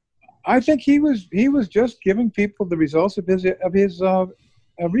 I think he was just giving people the results of his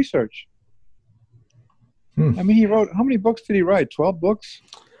research. I mean, he wrote, how many books did he write? 12 books?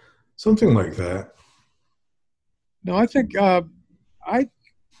 Something like that. No, I think I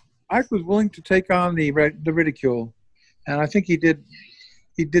was willing to take on the ridicule, and I think he did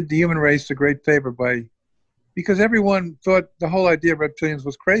the human race a great favor because everyone thought the whole idea of reptilians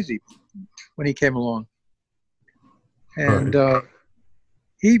was crazy when he came along, and Right.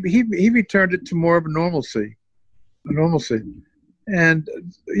 he returned it to more of a normalcy. And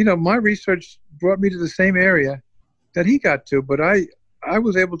my research brought me to the same area that he got to, but I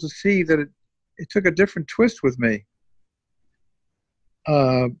was able to see that it took a different twist with me.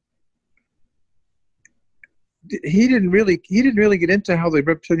 He didn't really get into how the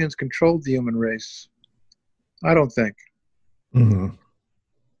reptilians controlled the human race. I don't think. Mm-hmm.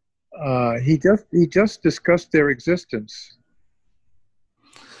 He just discussed their existence.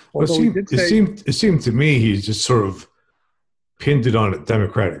 Well, it seemed to me he just sort of pinned it on the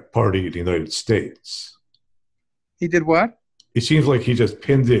Democratic Party of the United States. He did what? It seems like he just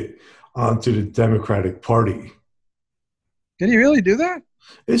pinned it onto the Democratic Party. Did he really do that?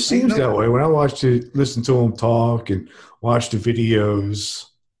 It seems that way when I listen to him talk and watch the videos.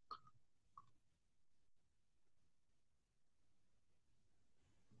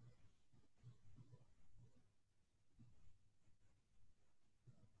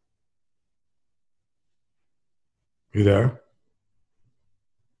 You there?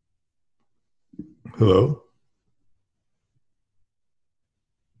 Hello?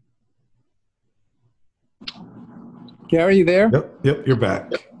 Gary, you there? Yep, you're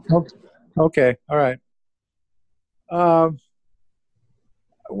back. Okay, all right.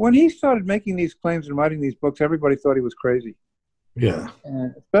 When he started making these claims and writing these books, everybody thought he was crazy. Yeah.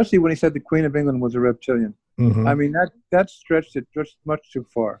 And especially when he said the Queen of England was a reptilian. Mm-hmm. I mean, that stretched it just much too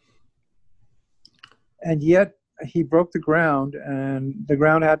far. And yet he broke the ground, and the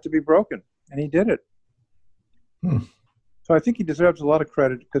ground had to be broken, and he did it. So I think he deserves a lot of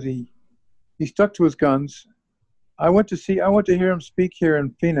credit because he stuck to his guns. I went to hear him speak here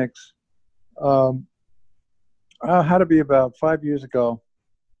in Phoenix. Had to be about 5 years ago.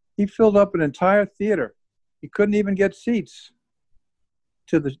 He filled up an entire theater. He couldn't even get seats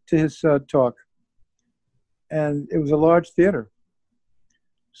to his talk, and it was a large theater.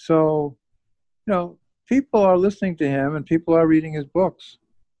 So, people are listening to him, and people are reading his books.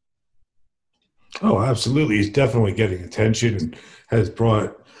 Oh, absolutely. He's definitely getting attention and has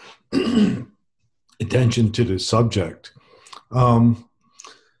brought attention to the subject. How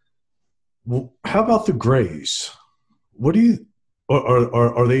about the Greys? What do you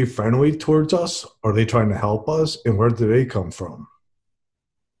are they friendly towards us? Are they trying to help us? And where do they come from?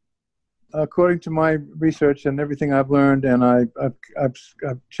 According to my research and everything I've learned, and I've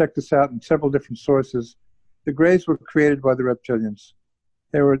checked this out in several different sources, the Greys were created by the reptilians.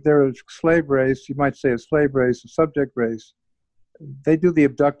 They're a slave race, you might say a slave race, a subject race. They do the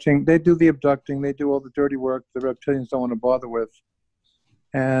abducting, they do all the dirty work the reptilians don't want to bother with.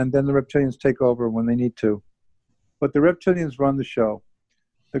 And then the reptilians take over when they need to. But the reptilians run the show.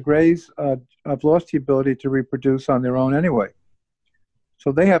 The Greys have lost the ability to reproduce on their own anyway.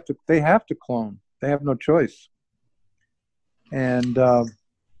 So they have to clone. They have no choice. And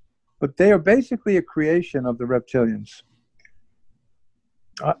but they are basically a creation of the reptilians.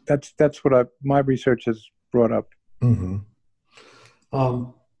 That's what my research has brought up. Mm-hmm.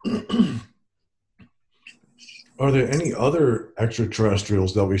 Are there any other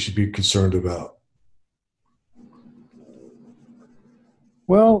extraterrestrials that we should be concerned about?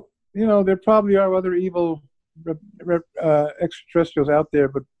 Well, there probably are other evil extraterrestrials out there,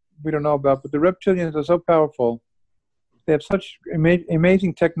 but we don't know about. But the reptilians are so powerful. They have such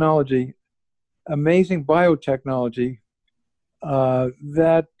amazing technology, amazing biotechnology,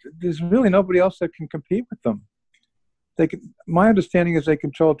 that there's really nobody else that can compete with them. My understanding is they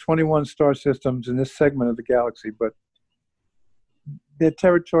control 21 star systems in this segment of the galaxy, but their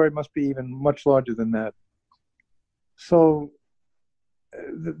territory must be even much larger than that. So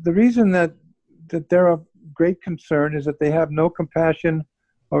the reason that they're of great concern is that they have no compassion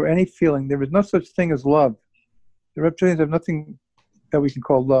or any feeling. There is no such thing as love. The reptilians have nothing that we can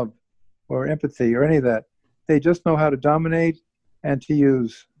call love or empathy or any of that. They just know how to dominate and to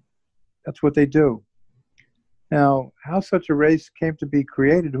use. That's what they do. Now, how such a race came to be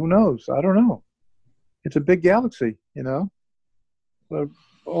created, who knows? I don't know. It's a big galaxy, But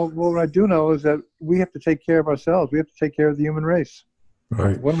Well, what I do know is that we have to take care of ourselves. We have to take care of the human race,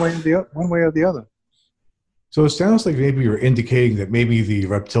 Right. one way or the other. So it sounds like maybe you're indicating that maybe the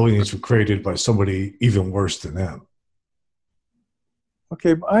reptilians were created by somebody even worse than them.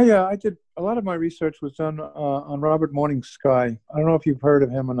 Okay, I did a lot of my research was done on Robert Morning Sky. I don't know if you've heard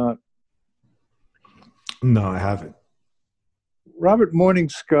of him or not. No, I haven't. Robert Morning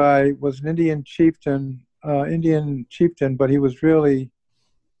Sky was an Indian chieftain, but he was really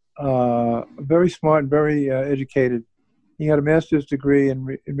very smart and very educated. He had a master's degree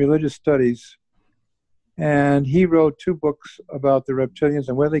in religious studies, and he wrote 2 books about the reptilians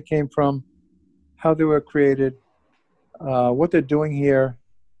and where they came from, how they were created, what they're doing here.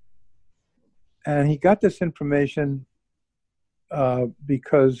 And he got this information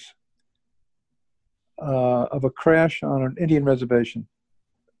because of a crash on an Indian reservation.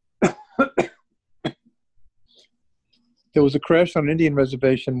 There was a crash on an Indian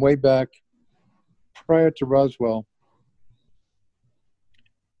reservation way back prior to Roswell.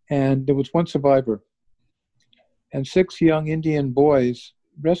 And there was one survivor. And 6 young Indian boys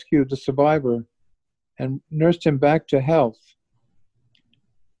rescued the survivor and nursed him back to health.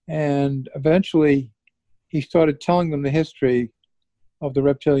 And eventually, he started telling them the history of the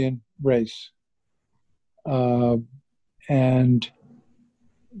reptilian race. And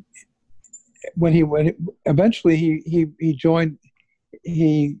eventually he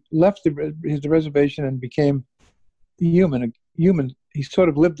left the reservation and became human. He sort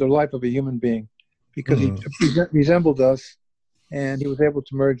of lived the life of a human being because he resembled us, and he was able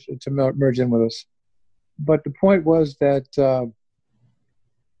to merge in with us. But the point was that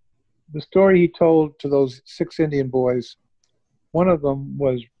the story he told to those 6 Indian boys, one of them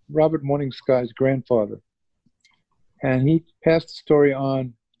was Robert Morning Sky's grandfather. And he passed the story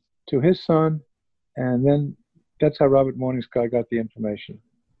on to his son, and then that's how Robert Morning Sky got the information.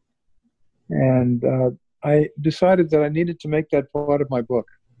 And I decided that I needed to make that part of my book,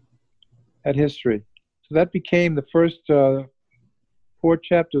 that history. So that became the first 4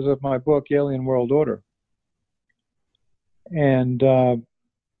 chapters of my book, Alien World Order. And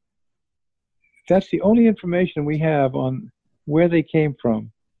that's the only information we have on where they came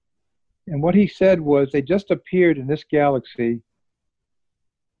from. And what he said was they just appeared in this galaxy.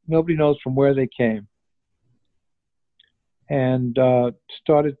 Nobody knows from where they came. And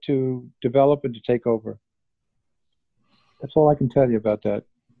started to develop and to take over. That's all I can tell you about that.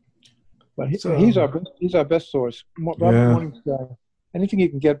 But he's our best source. Robert Morning Sky. Anything you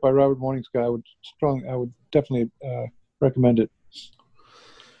can get by Robert Morning Sky, I would definitely recommend it.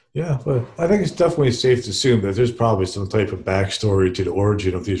 Yeah, but I think it's definitely safe to assume that there's probably some type of backstory to the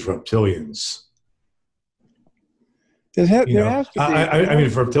origin of these reptilians. There has to be. I mean,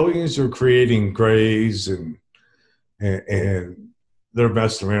 if reptilians are creating grays and they're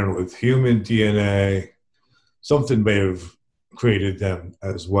messing around with human DNA, something may have created them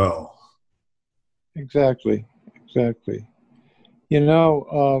as well. Exactly. You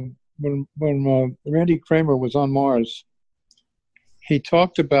know, when Randy Kramer was on Mars, he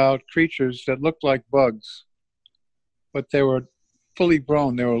talked about creatures that looked like bugs, but they were fully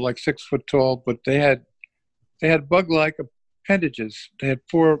grown. They were like 6 foot tall, but they had bug-like appendages. They had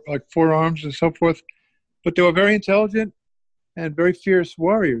 4 arms and so forth, but they were very intelligent and very fierce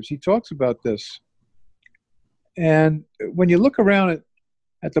warriors. He talks about this. And when you look around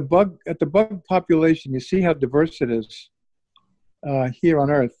at the bug population, you see how diverse it is here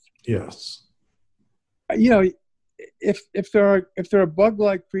on Earth. Yes. You know, if there are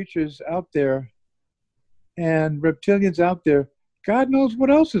bug-like creatures out there and reptilians out there, God knows what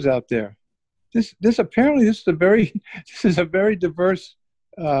else is out there. This is a very diverse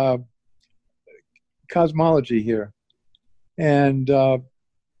cosmology here. And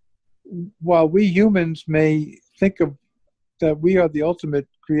while we humans may think of that we are the ultimate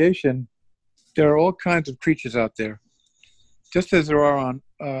creation, there are all kinds of creatures out there, just as there are on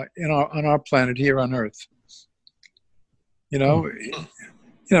our planet here on Earth. You know,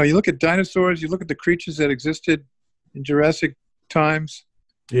 you look at dinosaurs, you look at the creatures that existed in Jurassic times.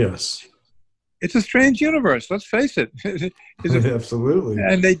 Yes. It's a strange universe. Let's face it. Absolutely.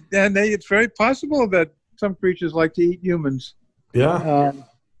 And it's very possible that some creatures like to eat humans. Yeah.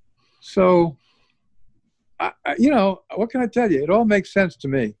 So, what can I tell you? It all makes sense to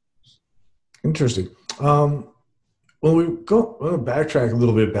me. Interesting. When we go backtrack a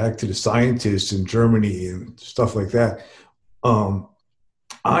little bit back to the scientists in Germany and stuff like that,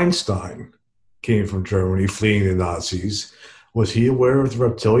 Einstein came from Germany, fleeing the Nazis. Was he aware of the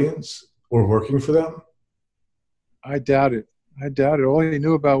reptilians or working for them? I doubt it. All he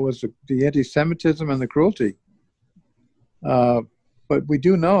knew about was the anti-Semitism and the cruelty. But But we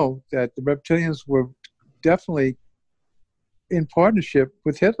do know that the reptilians were definitely in partnership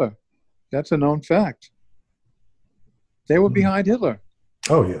with Hitler. That's a known fact. They were behind Hitler.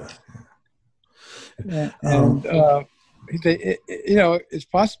 Oh yeah. And it's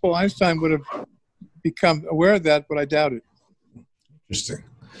possible Einstein would have become aware of that, but I doubt it. Interesting.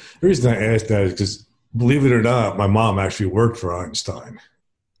 The reason I asked that is because, believe it or not, my mom actually worked for Einstein.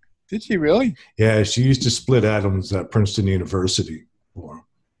 Did she really? Yeah, she used to split atoms at Princeton University for him.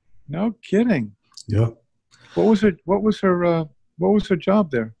 No kidding. Yep. What was her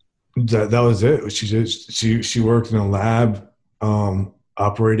job there? That was it. She worked in a lab,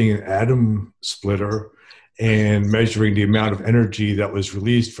 operating an atom splitter and measuring the amount of energy that was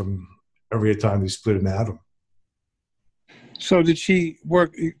released from every time they split an atom. So did she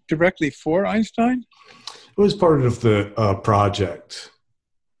work directly for Einstein? It was part of the project.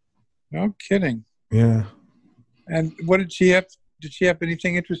 No kidding. Yeah. And what did she have? Did she have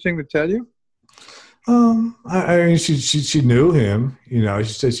anything interesting to tell you? I mean, she knew him. You know,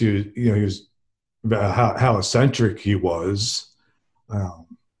 she said he was how eccentric he was.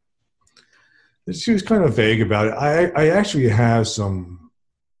 She was kind of vague about it. I actually have some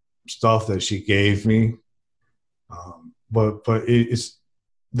stuff that she gave me, but it's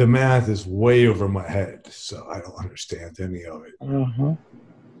the math is way over my head, so I don't understand any of it. Uh-huh.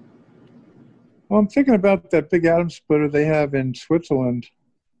 Well, I'm thinking about that big atom splitter they have in Switzerland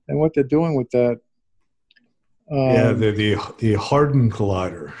and what they're doing with that. Yeah, the Hadron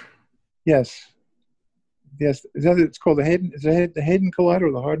Collider. Yes. Is that it's called the Hayden? Is it the Hayden Collider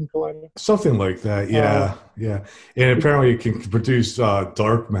or the Hadron Collider? Something like that. Yeah, yeah. And apparently, it can produce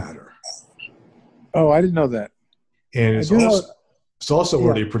dark matter. Oh, I didn't know that. And it's also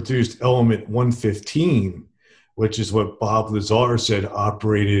where they produced element 115, which is what Bob Lazar said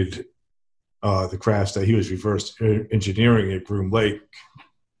operated the crafts that he was reverse engineering at Groom Lake.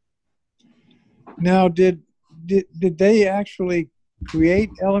 Now, did they actually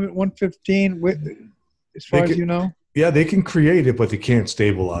create element 115 with, as far as you know? Yeah, they can create it, but they can't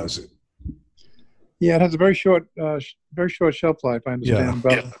stabilize it. Yeah, it has a very short shelf life, I understand.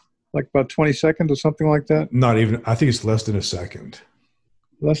 Yeah. About 20 seconds or something like that? Not even, I think it's less than a second.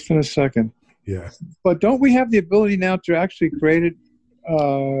 Less than a second. Yeah. But don't we have the ability now to actually create it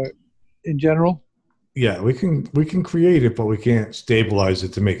in general? Yeah, we can create it, but we can't stabilize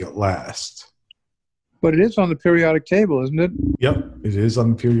it to make it last. But it is on the periodic table, isn't it? Yep, it is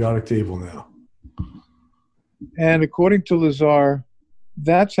on the periodic table now. And according to Lazar,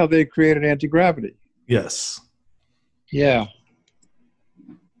 that's how they created anti-gravity. Yes. Yeah.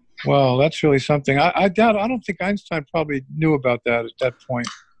 Well, that's really something. I doubt. I don't think Einstein probably knew about that at that point.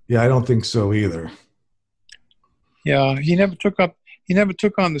 Yeah, I don't think so either. Yeah, he never took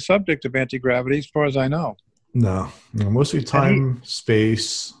on the subject of anti-gravity, as far as I know. No, mostly time,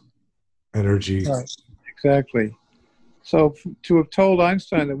 space, energy. Right. Exactly. So to have told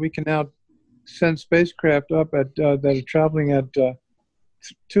Einstein that we can now send spacecraft up that are traveling at 2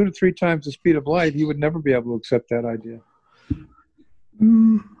 to 3 times the speed of light, he would never be able to accept that idea.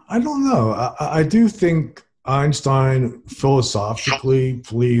 I don't know. I do think Einstein philosophically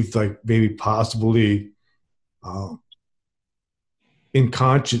believed, like, maybe possibly in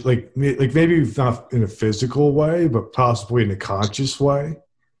conscious, like maybe not in a physical way, but possibly in a conscious way.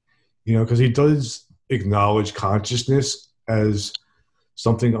 You know, because he does acknowledge consciousness as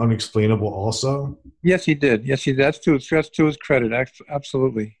something unexplainable also. Yes, he did. Yes, he did. That's to his credit.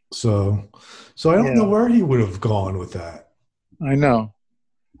 Absolutely. So I don't know where he would have gone with that. I know.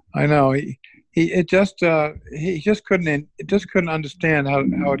 He just couldn't understand how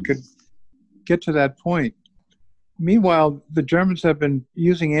it could get to that point. Meanwhile, the Germans have been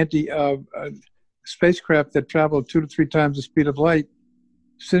using spacecraft that travel 2 to 3 times the speed of light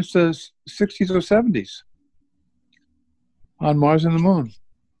since the 60s or 70s on Mars and the Moon.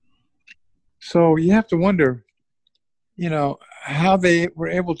 So you have to wonder, how they were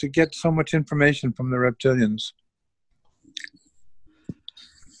able to get so much information from the reptilians.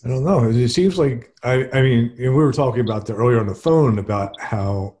 I don't know. It seems like, I mean, we were talking about that earlier on the phone about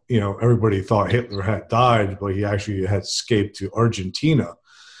how, everybody thought Hitler had died, but he actually had escaped to Argentina.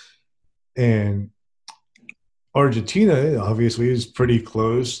 And Argentina, obviously, is pretty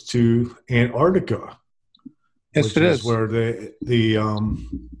close to Antarctica. Yes, it is. Where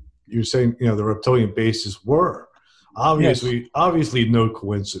you're saying, the reptilian bases were. Obviously, no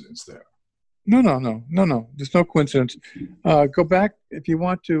coincidence there. No. There's no coincidence. Go back if you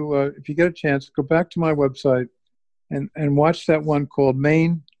want to. If you get a chance, go back to my website and watch that one called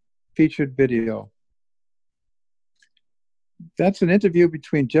Main Featured Video. That's an interview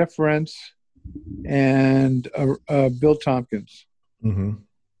between Jeff Rense and Bill Tompkins. Mm-hmm.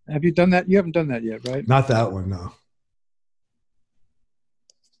 Have you done that? You haven't done that yet, right? Not that one, no.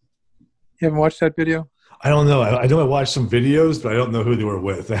 You haven't watched that video? I don't know. I know I watched some videos, but I don't know who they were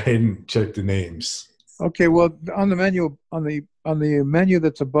with. I didn't check the names. Okay, well, on the menu on the menu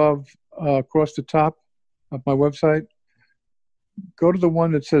that's above across the top of my website, go to the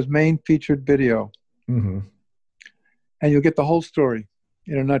one that says main featured video, Mm-hmm. and you'll get the whole story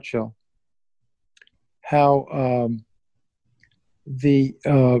in a nutshell. How the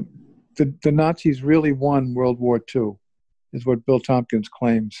Nazis really won World War II is what Bill Tompkins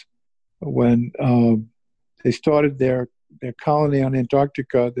claims. When they started their colony on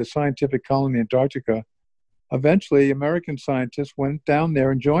Antarctica, their scientific colony in Antarctica, eventually American scientists went down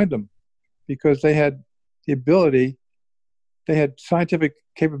there and joined them because they had the ability, they had scientific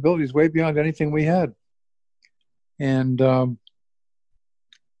capabilities way beyond anything we had. And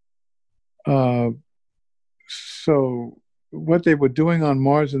so what they were doing on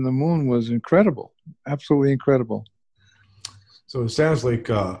Mars and the Moon was incredible, absolutely incredible. So it sounds like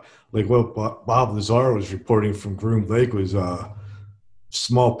what Bob Lazar was reporting from Groom Lake was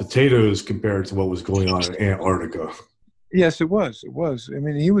small potatoes compared to what was going on in Antarctica. Yes, it was. It was. I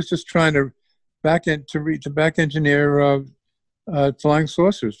mean, he was just trying to back engineer flying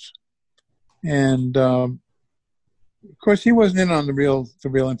saucers, and of course, he wasn't in on the real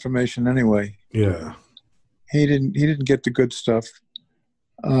information anyway. Yeah, he didn't get the good stuff.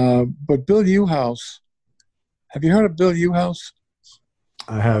 But Bill Newhouse, have you heard of Bill Newhouse?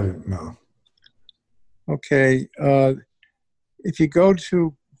 I haven't. No. Okay. If you go out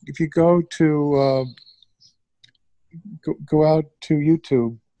to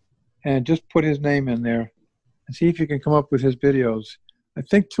YouTube and just put his name in there and see if you can come up with his videos. I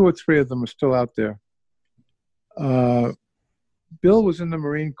think 2 or 3 of them are still out there. Bill was in the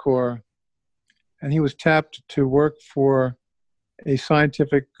Marine Corps, and he was tapped to work for a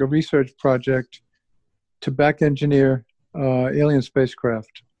scientific research project to back engineer alien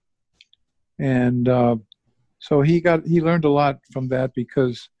spacecraft. And so he learned a lot from that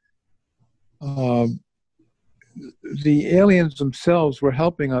because the aliens themselves were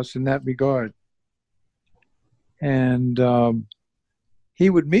helping us in that regard. And he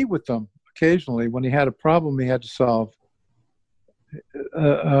would meet with them occasionally when he had a problem he had to solve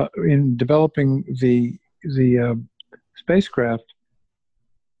in developing the spacecraft.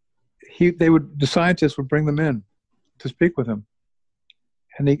 The scientists would bring them in to speak with him,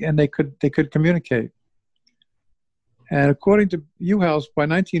 and they could communicate. And according to Newhouse, by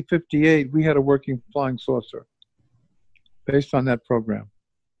 1958, we had a working flying saucer based on that program.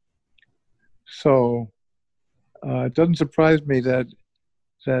 So it doesn't surprise me that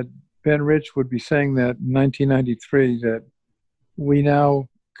Ben Rich would be saying that in 1993 that we now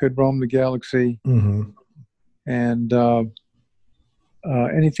could roam the galaxy, mm-hmm. and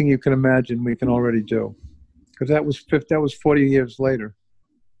anything you can imagine we can already do, because that was 40 years later.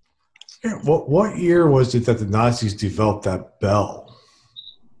 Yeah, what year was it that the Nazis developed that bell?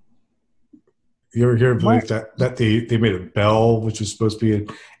 You ever hear believe that they made a bell which was supposed to be an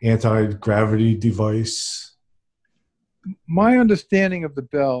anti-gravity device? My understanding of the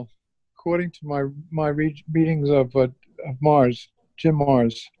bell, according to my readings of Mars, Jim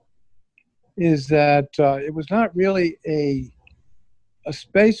Mars, is that it was not really a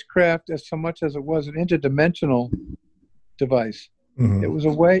spacecraft as so much as it was an interdimensional device. Mm-hmm. It was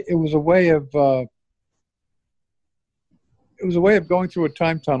a way of going through a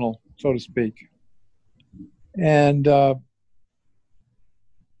time tunnel, so to speak. And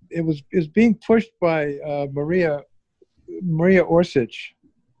it was being pushed by Maria Orsich.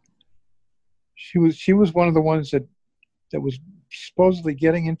 She was one of the ones that was supposedly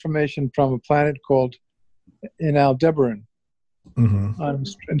getting information from a planet called in Aldebaran, mm-hmm. on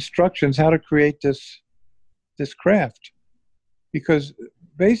instructions how to create this craft, because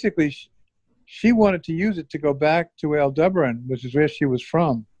basically she wanted to use it to go back to Aldebaran, which is where she was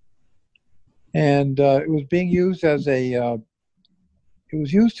from, and it was being used as it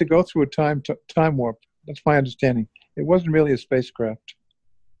was used to go through a time warp. That's my understanding. It wasn't really a spacecraft.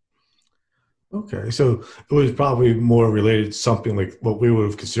 Okay, so it was probably more related to something like what we would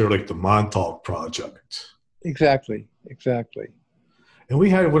have considered like the Montauk Project. Exactly. And we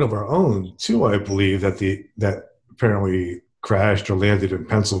had one of our own too, I believe, that apparently crashed or landed in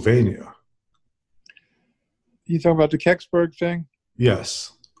Pennsylvania. You talking about the Kecksburg thing?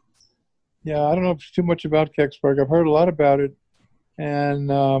 Yes. Yeah, I don't know too much about Kecksburg. I've heard a lot about it,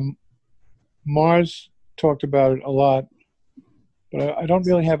 and Mars talked about it a lot, but I don't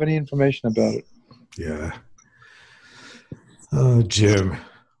really have any information about it. Yeah. Jim.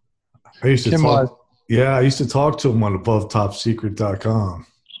 I used to Jim talk. Mars. Yeah, I used to talk to him on AboveTopSecret.com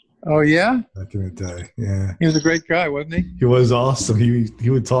Oh yeah, back in the day. Yeah, he was a great guy, wasn't he? he was awesome. He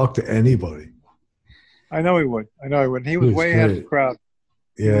would talk to anybody. I know he would. I know he would. He He was was way ahead of the great. crowd.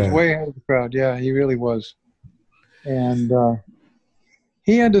 He was Yeah. way ahead of the crowd. Yeah, he really was. And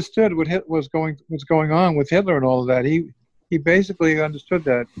he understood what was going on with Hitler and all of that. He basically understood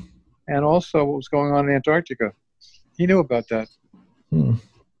that, and also what was going on in Antarctica. He knew about that. Hmm.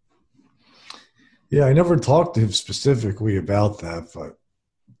 Yeah, I never talked to him specifically about that, but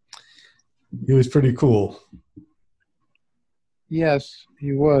he was pretty cool. Yes,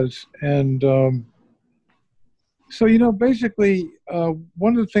 he was. And so, basically,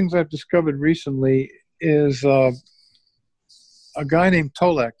 one of the things I've discovered recently is a guy named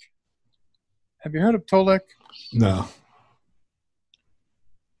Tolek. Have you heard of Tolek? No.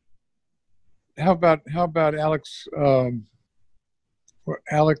 How about Alex? Or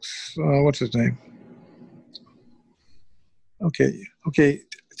Alex, what's his name? Okay.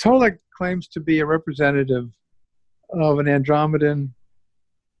 Tolek claims to be a representative of an Andromedan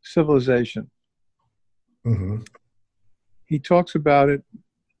civilization. Mm-hmm. He talks about it.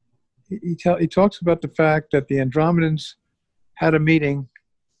 He talks about the fact that the Andromedans had a meeting.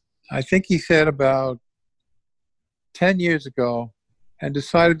 I think he said about 10 years ago, and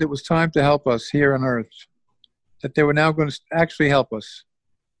decided it was time to help us here on Earth. That they were now going to actually help us,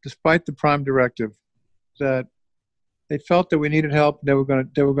 despite the Prime Directive. That they felt that we needed help. They were going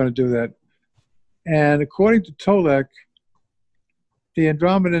to do that. And according to Tolek, the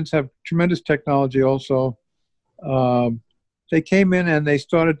Andromedans have tremendous technology. Also, they came in and they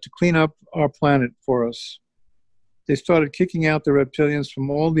started to clean up our planet for us. They started kicking out the reptilians from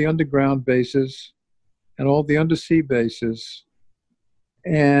all the underground bases and all the undersea bases.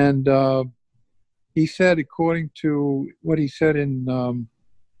 And he said, according to what he said in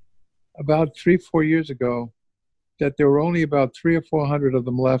about 3-4 years ago, that there were only about 300 or 400 of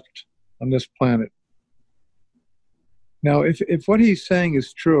them left on this planet. Now, if what he's saying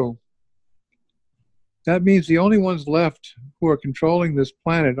is true, that means the only ones left who are controlling this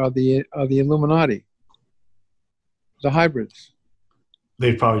planet are the Illuminati, the hybrids.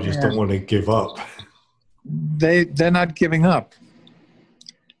 They probably just don't want to give up. They're not giving up.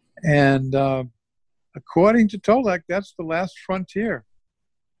 And according to Tolek, that's the last frontier.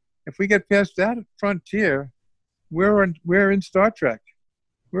 If we get past that frontier, we're in Star Trek.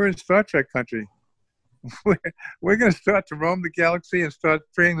 We're in Star Trek country. We're going to start to roam the galaxy and start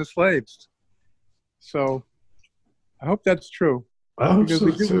freeing the slaves. So I hope that's true. I hope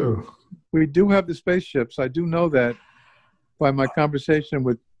so too. We do have the spaceships. I do know that by my conversation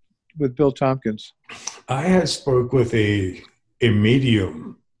with Bill Tompkins. I had spoke with a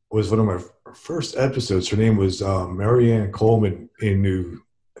medium. Was one of my first episodes. Her name was Marianne Coleman I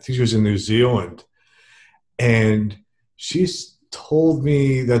think she was in New Zealand, and she's told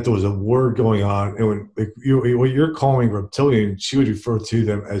me that there was a war going on, and when what you're calling reptilian, she would refer to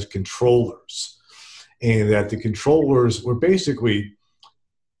them as controllers, and that the controllers were basically,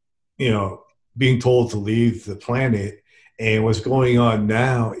 being told to leave the planet. And what's going on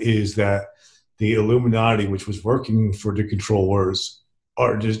now is that the Illuminati, which was working for the controllers,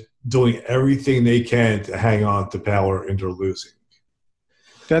 are just doing everything they can to hang on to power, and they're losing.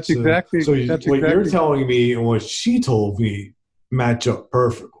 That's exactly. You're telling me and what she told me match up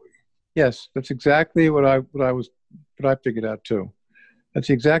perfectly. Yes, that's exactly what I figured out too. That's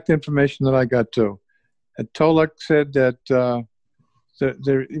the exact information that I got too. And Tolek said that the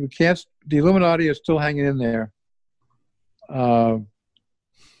Illuminati are still hanging in there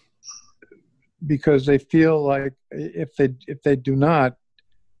because they feel like if they do not,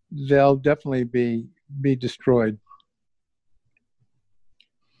 they'll definitely be destroyed.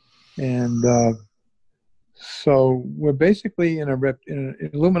 And so we're basically in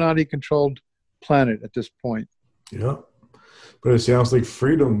an Illuminati-controlled planet at this point. Yeah, but it sounds like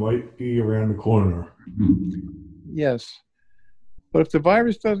freedom might be around the corner. Yes, but if the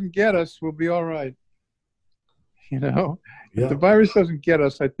virus doesn't get us, we'll be all right. Yeah. If the virus doesn't get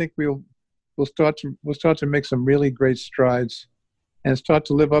us, I think we'll start to make some really great strides and start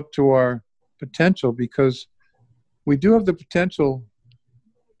to live up to our potential, because we do have the potential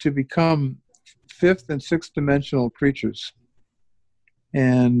to become fifth and sixth dimensional creatures.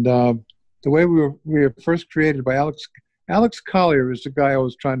 And the way we were first created by Alex Collier is the guy I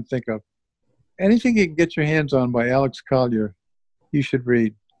was trying to think of. Anything you can get your hands on by Alex Collier, you should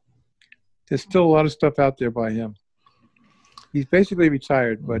read. There's still a lot of stuff out there by him. He's basically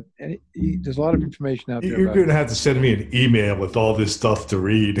retired, but there's a lot of information out there. You're going to have to send me an email with all this stuff to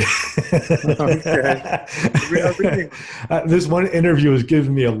read. Okay. This one interview has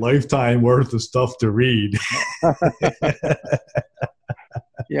given me a lifetime worth of stuff to read.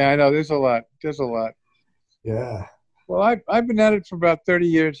 Yeah, I know. There's a lot. Yeah. Well, I've been at it for about 30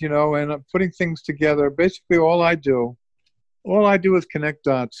 years, and I'm putting things together. Basically, all I do is connect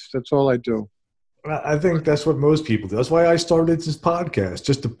dots. That's all I do. I think that's what most people do. That's why I started this podcast,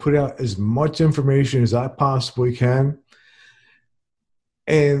 just to put out as much information as I possibly can.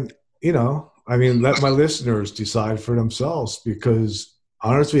 And, let my listeners decide for themselves, because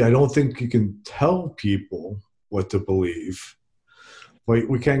honestly, I don't think you can tell people what to believe, but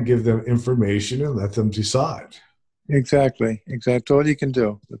we can give them information and let them decide. Exactly. All you can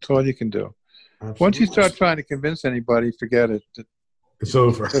do. That's all you can do. Absolutely. Once you start trying to convince anybody, forget it. It's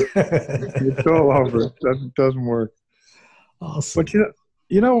over. It's all over. It doesn't work. Awesome. But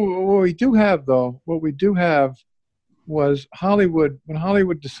what we do have was Hollywood. When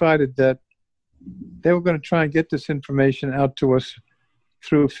Hollywood decided that they were going to try and get this information out to us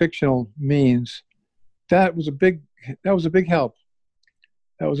through fictional means, that was a big help.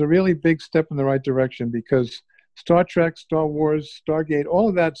 That was a really big step in the right direction, because Star Trek, Star Wars, Stargate, all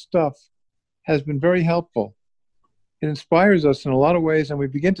of that stuff has been very helpful. It inspires us in a lot of ways, and we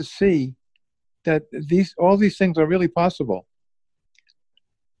begin to see that all these things are really possible.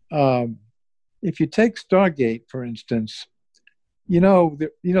 If you take Stargate, for instance,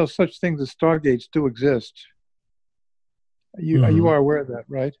 such things as Stargates do exist. You are aware of that,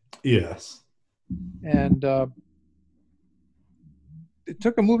 right? Yes. And it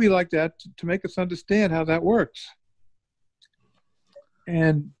took a movie like that to make us understand how that works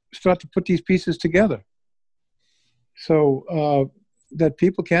and start to put these pieces together. So that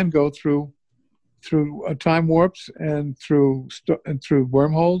people can go through time warps and through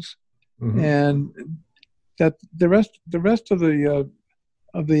wormholes, and that the rest of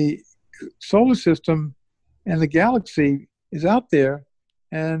the solar system and the galaxy is out there,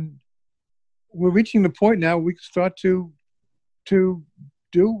 and we're reaching the point now we can start to do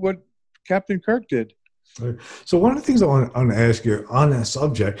what Captain Kirk did. So one of the things I want to ask you on that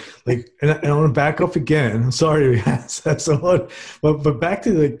subject, and I want to back up again. I'm sorry to ask that so much, but back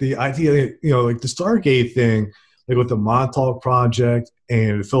to the idea, the Stargate thing, with the Montauk Project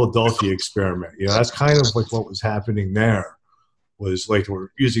and the Philadelphia experiment. That's kind of what was happening there. Was we're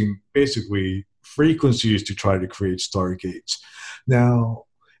using basically frequencies to try to create stargates. Now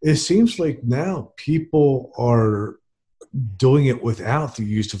it seems like now people are doing it without the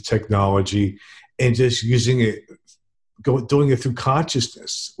use of technology, and just doing it through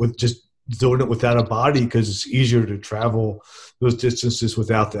consciousness, with just doing it without a body, because it's easier to travel those distances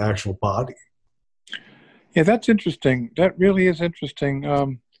without the actual body. Yeah, that's interesting. That really is interesting.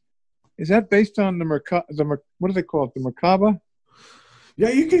 Is that based on what do they call it? The Merkaba? Yeah,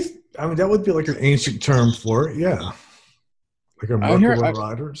 you can. I mean, that would be like an ancient term for it. Yeah, like a Merkaba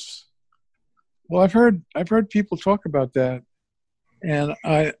riders. Well, I've heard people talk about that, and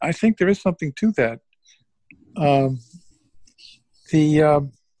I think there is something to that.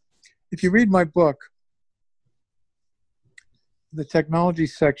 If you read my book, the technology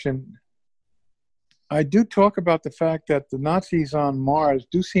section, I do talk about the fact that the Nazis on Mars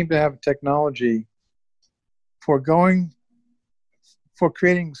do seem to have technology for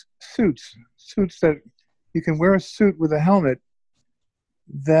creating suits that you can wear a suit with a helmet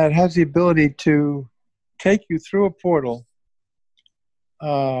that has the ability to take you through a portal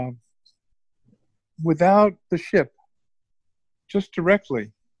without the ship, just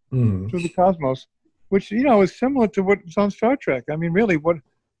directly through the cosmos, which is similar to what's on Star Trek. I mean, really,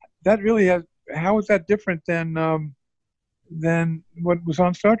 how is that different than what was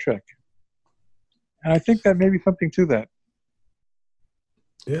on Star Trek? And I think that may be something to that.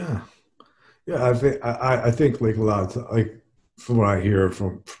 Yeah. I think like a lot of from what I hear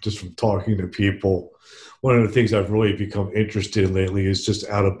from talking to people, one of the things I've really become interested in lately is just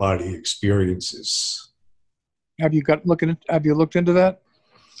out of body experiences. Have you looked into that?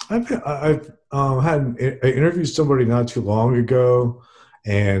 I interviewed somebody not too long ago,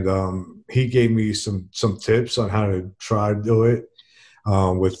 and he gave me some tips on how to try to do it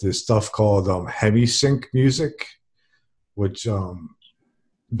with this stuff called hemisync music, which you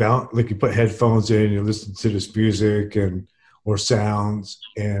put headphones in, you listen to this music or sounds,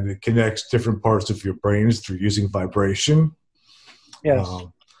 and it connects different parts of your brains through using vibration. Yes.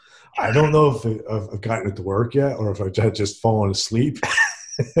 I don't know if I've gotten it to work yet, or if I've just fallen asleep.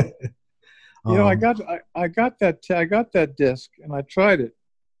 I got that disc, and I tried it,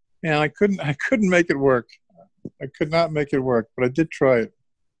 and I couldn't make it work. I could not make it work, but I did try it.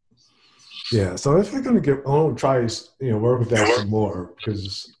 Yeah, so if I'm going to I'll try, work with that some more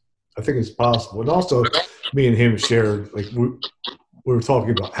because I think it's possible. And also, me and him shared, like, we were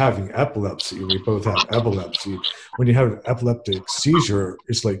talking about having epilepsy. We both have epilepsy. When you have an epileptic seizure,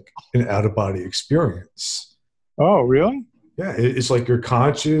 it's like an out-of-body experience. Oh, really? Yeah, it's like you're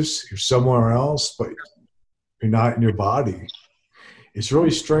conscious, you're somewhere else, but you're not in your body. It's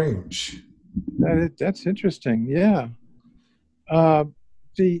really strange. That's interesting. Yeah. What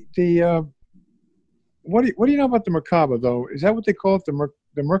do you know about the Merkaba though? Is that what they call it, the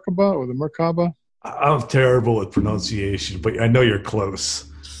Merkaba or the Merkaba? I'm terrible at pronunciation, but I know you're close.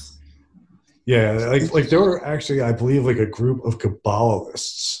 Yeah, like there were actually, I believe, like a group of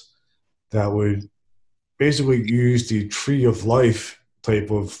Kabbalists that would basically use the tree of life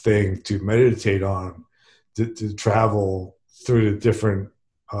type of thing to meditate on, to travel through the different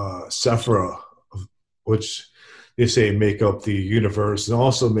sephira, which they say make up the universe and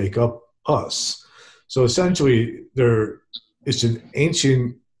also make up us. So essentially, it's an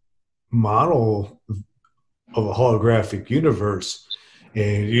ancient model of a holographic universe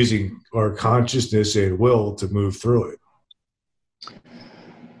and using our consciousness and will to move through it.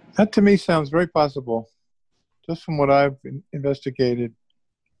 That to me sounds very possible, just from what I've investigated.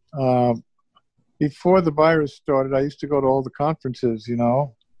 Before the virus started, I used to go to all the conferences, in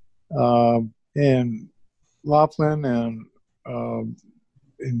Laughlin and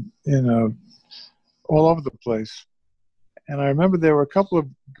all over the place. And I remember there were a couple of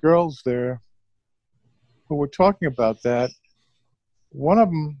girls there who were talking about that. One of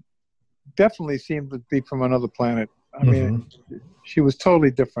them definitely seemed to be from another planet. I mean, she was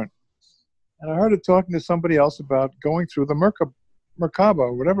totally different. And I heard her talking to somebody else about going through the Merkaba,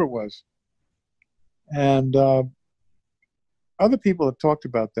 or whatever it was. And other people have talked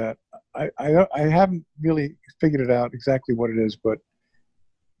about that. I haven't really figured it out exactly what it is, but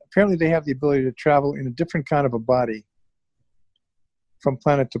apparently they have the ability to travel in a different kind of a body from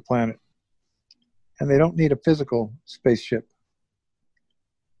planet to planet. And they don't need a physical spaceship.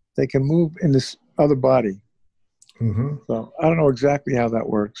 They can move in this other body. Mm-hmm. So I don't know exactly how that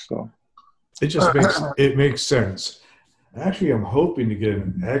works. So it just makes sense. Actually, I'm hoping to get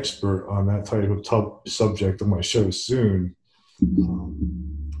an expert on that type of subject on my show soon.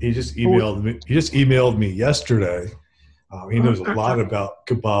 He just emailed me yesterday. He knows a lot about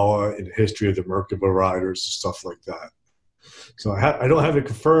Kabbalah and the history of the Merkaba riders and stuff like that. So I don't have it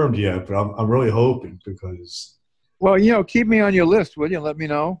confirmed yet, but I'm really hoping because. Well, keep me on your list, will you? Let me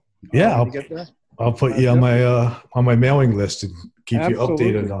know. Yeah, I'll put you on my mailing list and keep you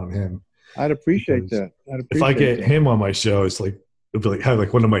updated on him. I'd appreciate that. If I get him on my show, it'll be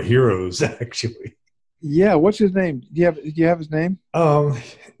like one of my heroes, actually. Yeah, what's his name? Do you have his name?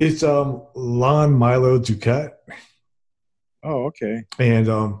 It's Lon Milo Duquette. Oh, okay. And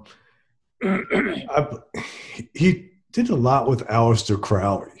he did a lot with Aleister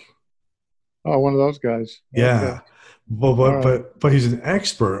Crowley. Oh, one of those guys. Yeah. Okay. But he's an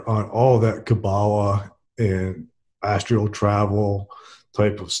expert on all that Kabbalah and astral travel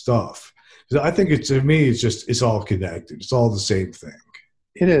type of stuff. I think it's all connected. It's all the same thing.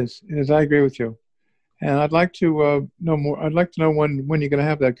 It is. I agree with you. And I'd like to know more. I'd like to know when you're going to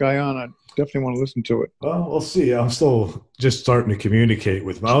have that guy on. I definitely want to listen to it. Well, we'll see. I'm still just starting to communicate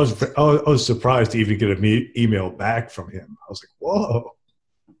with him. I was surprised to even get an email back from him. I was like, whoa.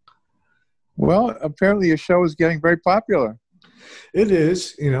 Well, apparently your show is getting very popular. It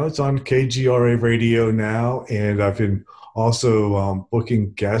is. It's on KGRA radio now, and I've been also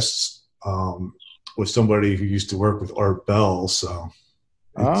booking guests with somebody who used to work with Art Bell. So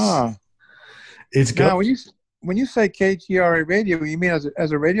it's good. Now, when you say KGRA radio, you mean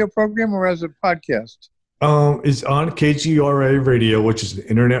as a radio program or as a podcast? It's on KGRA radio, which is an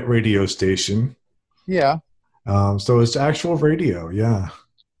internet radio station. Yeah. So it's actual radio. Yeah.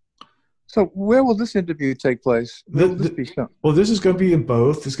 So where will this interview take place? Well, this is going to be in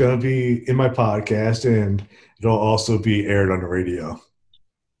both. It's going to be in my podcast, and it'll also be aired on the radio.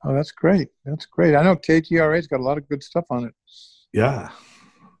 Oh, that's great. That's great. I know KGRA's got a lot of good stuff on it. Yeah.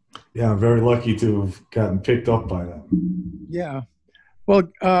 Yeah, I'm very lucky to have gotten picked up by them. Yeah. Well,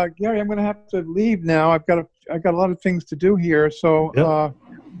 Gary, I'm going to have to leave now. I've got a lot of things to do here. So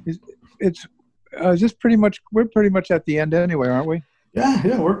it's just we're pretty much at the end anyway, aren't we?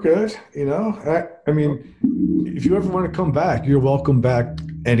 Yeah, we're good. I mean, if you ever want to come back, you're welcome back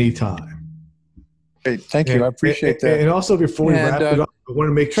anytime. Great, thank you. I appreciate that. And also, before we wrap it up, I want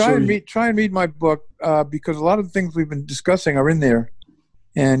to make try and read my book because a lot of the things we've been discussing are in there,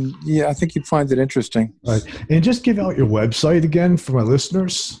 and yeah, I think you'd find it interesting. Right, and just give out your website again for my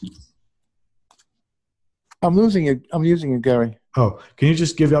listeners. I'm losing it. I'm using it, Gary. Oh, can you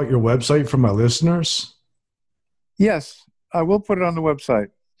just give out your website for my listeners? Yes, I will put it on the website.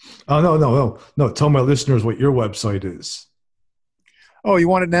 Oh, no. Tell my listeners what your website is. Oh, you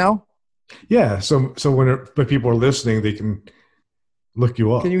want it now? Yeah. So when people are listening, they can look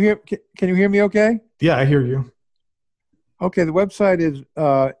you up. Can you hear me okay? Yeah, I hear you. Okay, the website is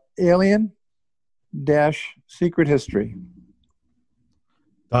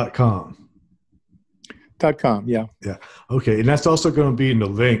alien-secrethistory.com. Yeah. Yeah. Okay. And that's also going to be in the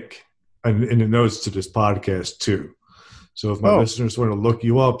link and in the notes to this podcast too. So if my listeners want to look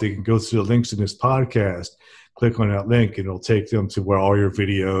you up, they can go to the links in this podcast, click on that link, and it'll take them to where all your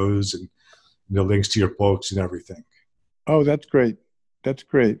videos and the links to your books and everything. Oh, that's great. That's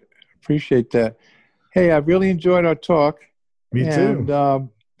great. Appreciate that. Hey, I've really enjoyed our talk. Me too. And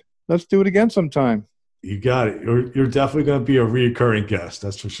let's do it again sometime. You got it. You're definitely going to be a reoccurring guest.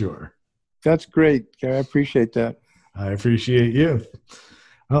 That's for sure. That's great, Gary. I appreciate that. I appreciate you.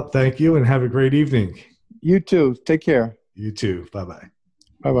 Well, thank you and have a great evening. You too. Take care. You too. Bye-bye.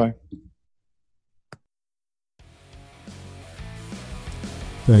 Bye-bye.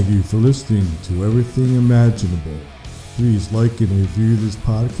 Thank you for listening to Everything Imaginable. Please like and review this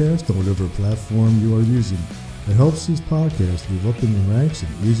podcast on whatever platform you are using. It helps this podcast move up in the ranks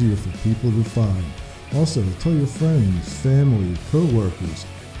and easier for people to find. Also, tell your friends, family, co-workers,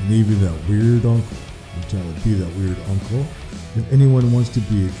 and even that weird uncle, which I will be that weird uncle. If anyone wants to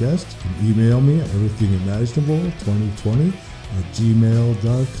be a guest, you can email me at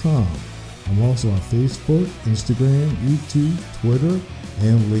everythingimaginable2020@gmail.com. I'm also on Facebook, Instagram, YouTube, Twitter,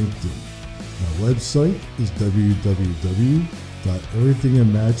 and LinkedIn. My website is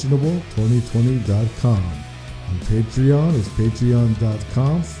www.everythingimaginable2020.com. On Patreon is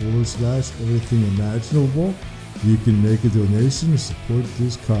patreon.com/everythingimaginable. You can make a donation to support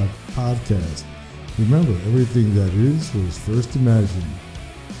this podcast. Remember, everything that is was first imagined.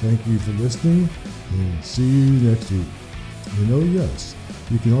 Thank you for listening, and see you next week. Yes,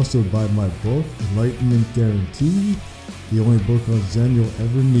 you can also buy my book, Enlightenment Guaranteed, the only book on Zen you'll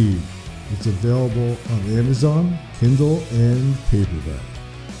ever need. It's available on Amazon, Kindle, and paperback.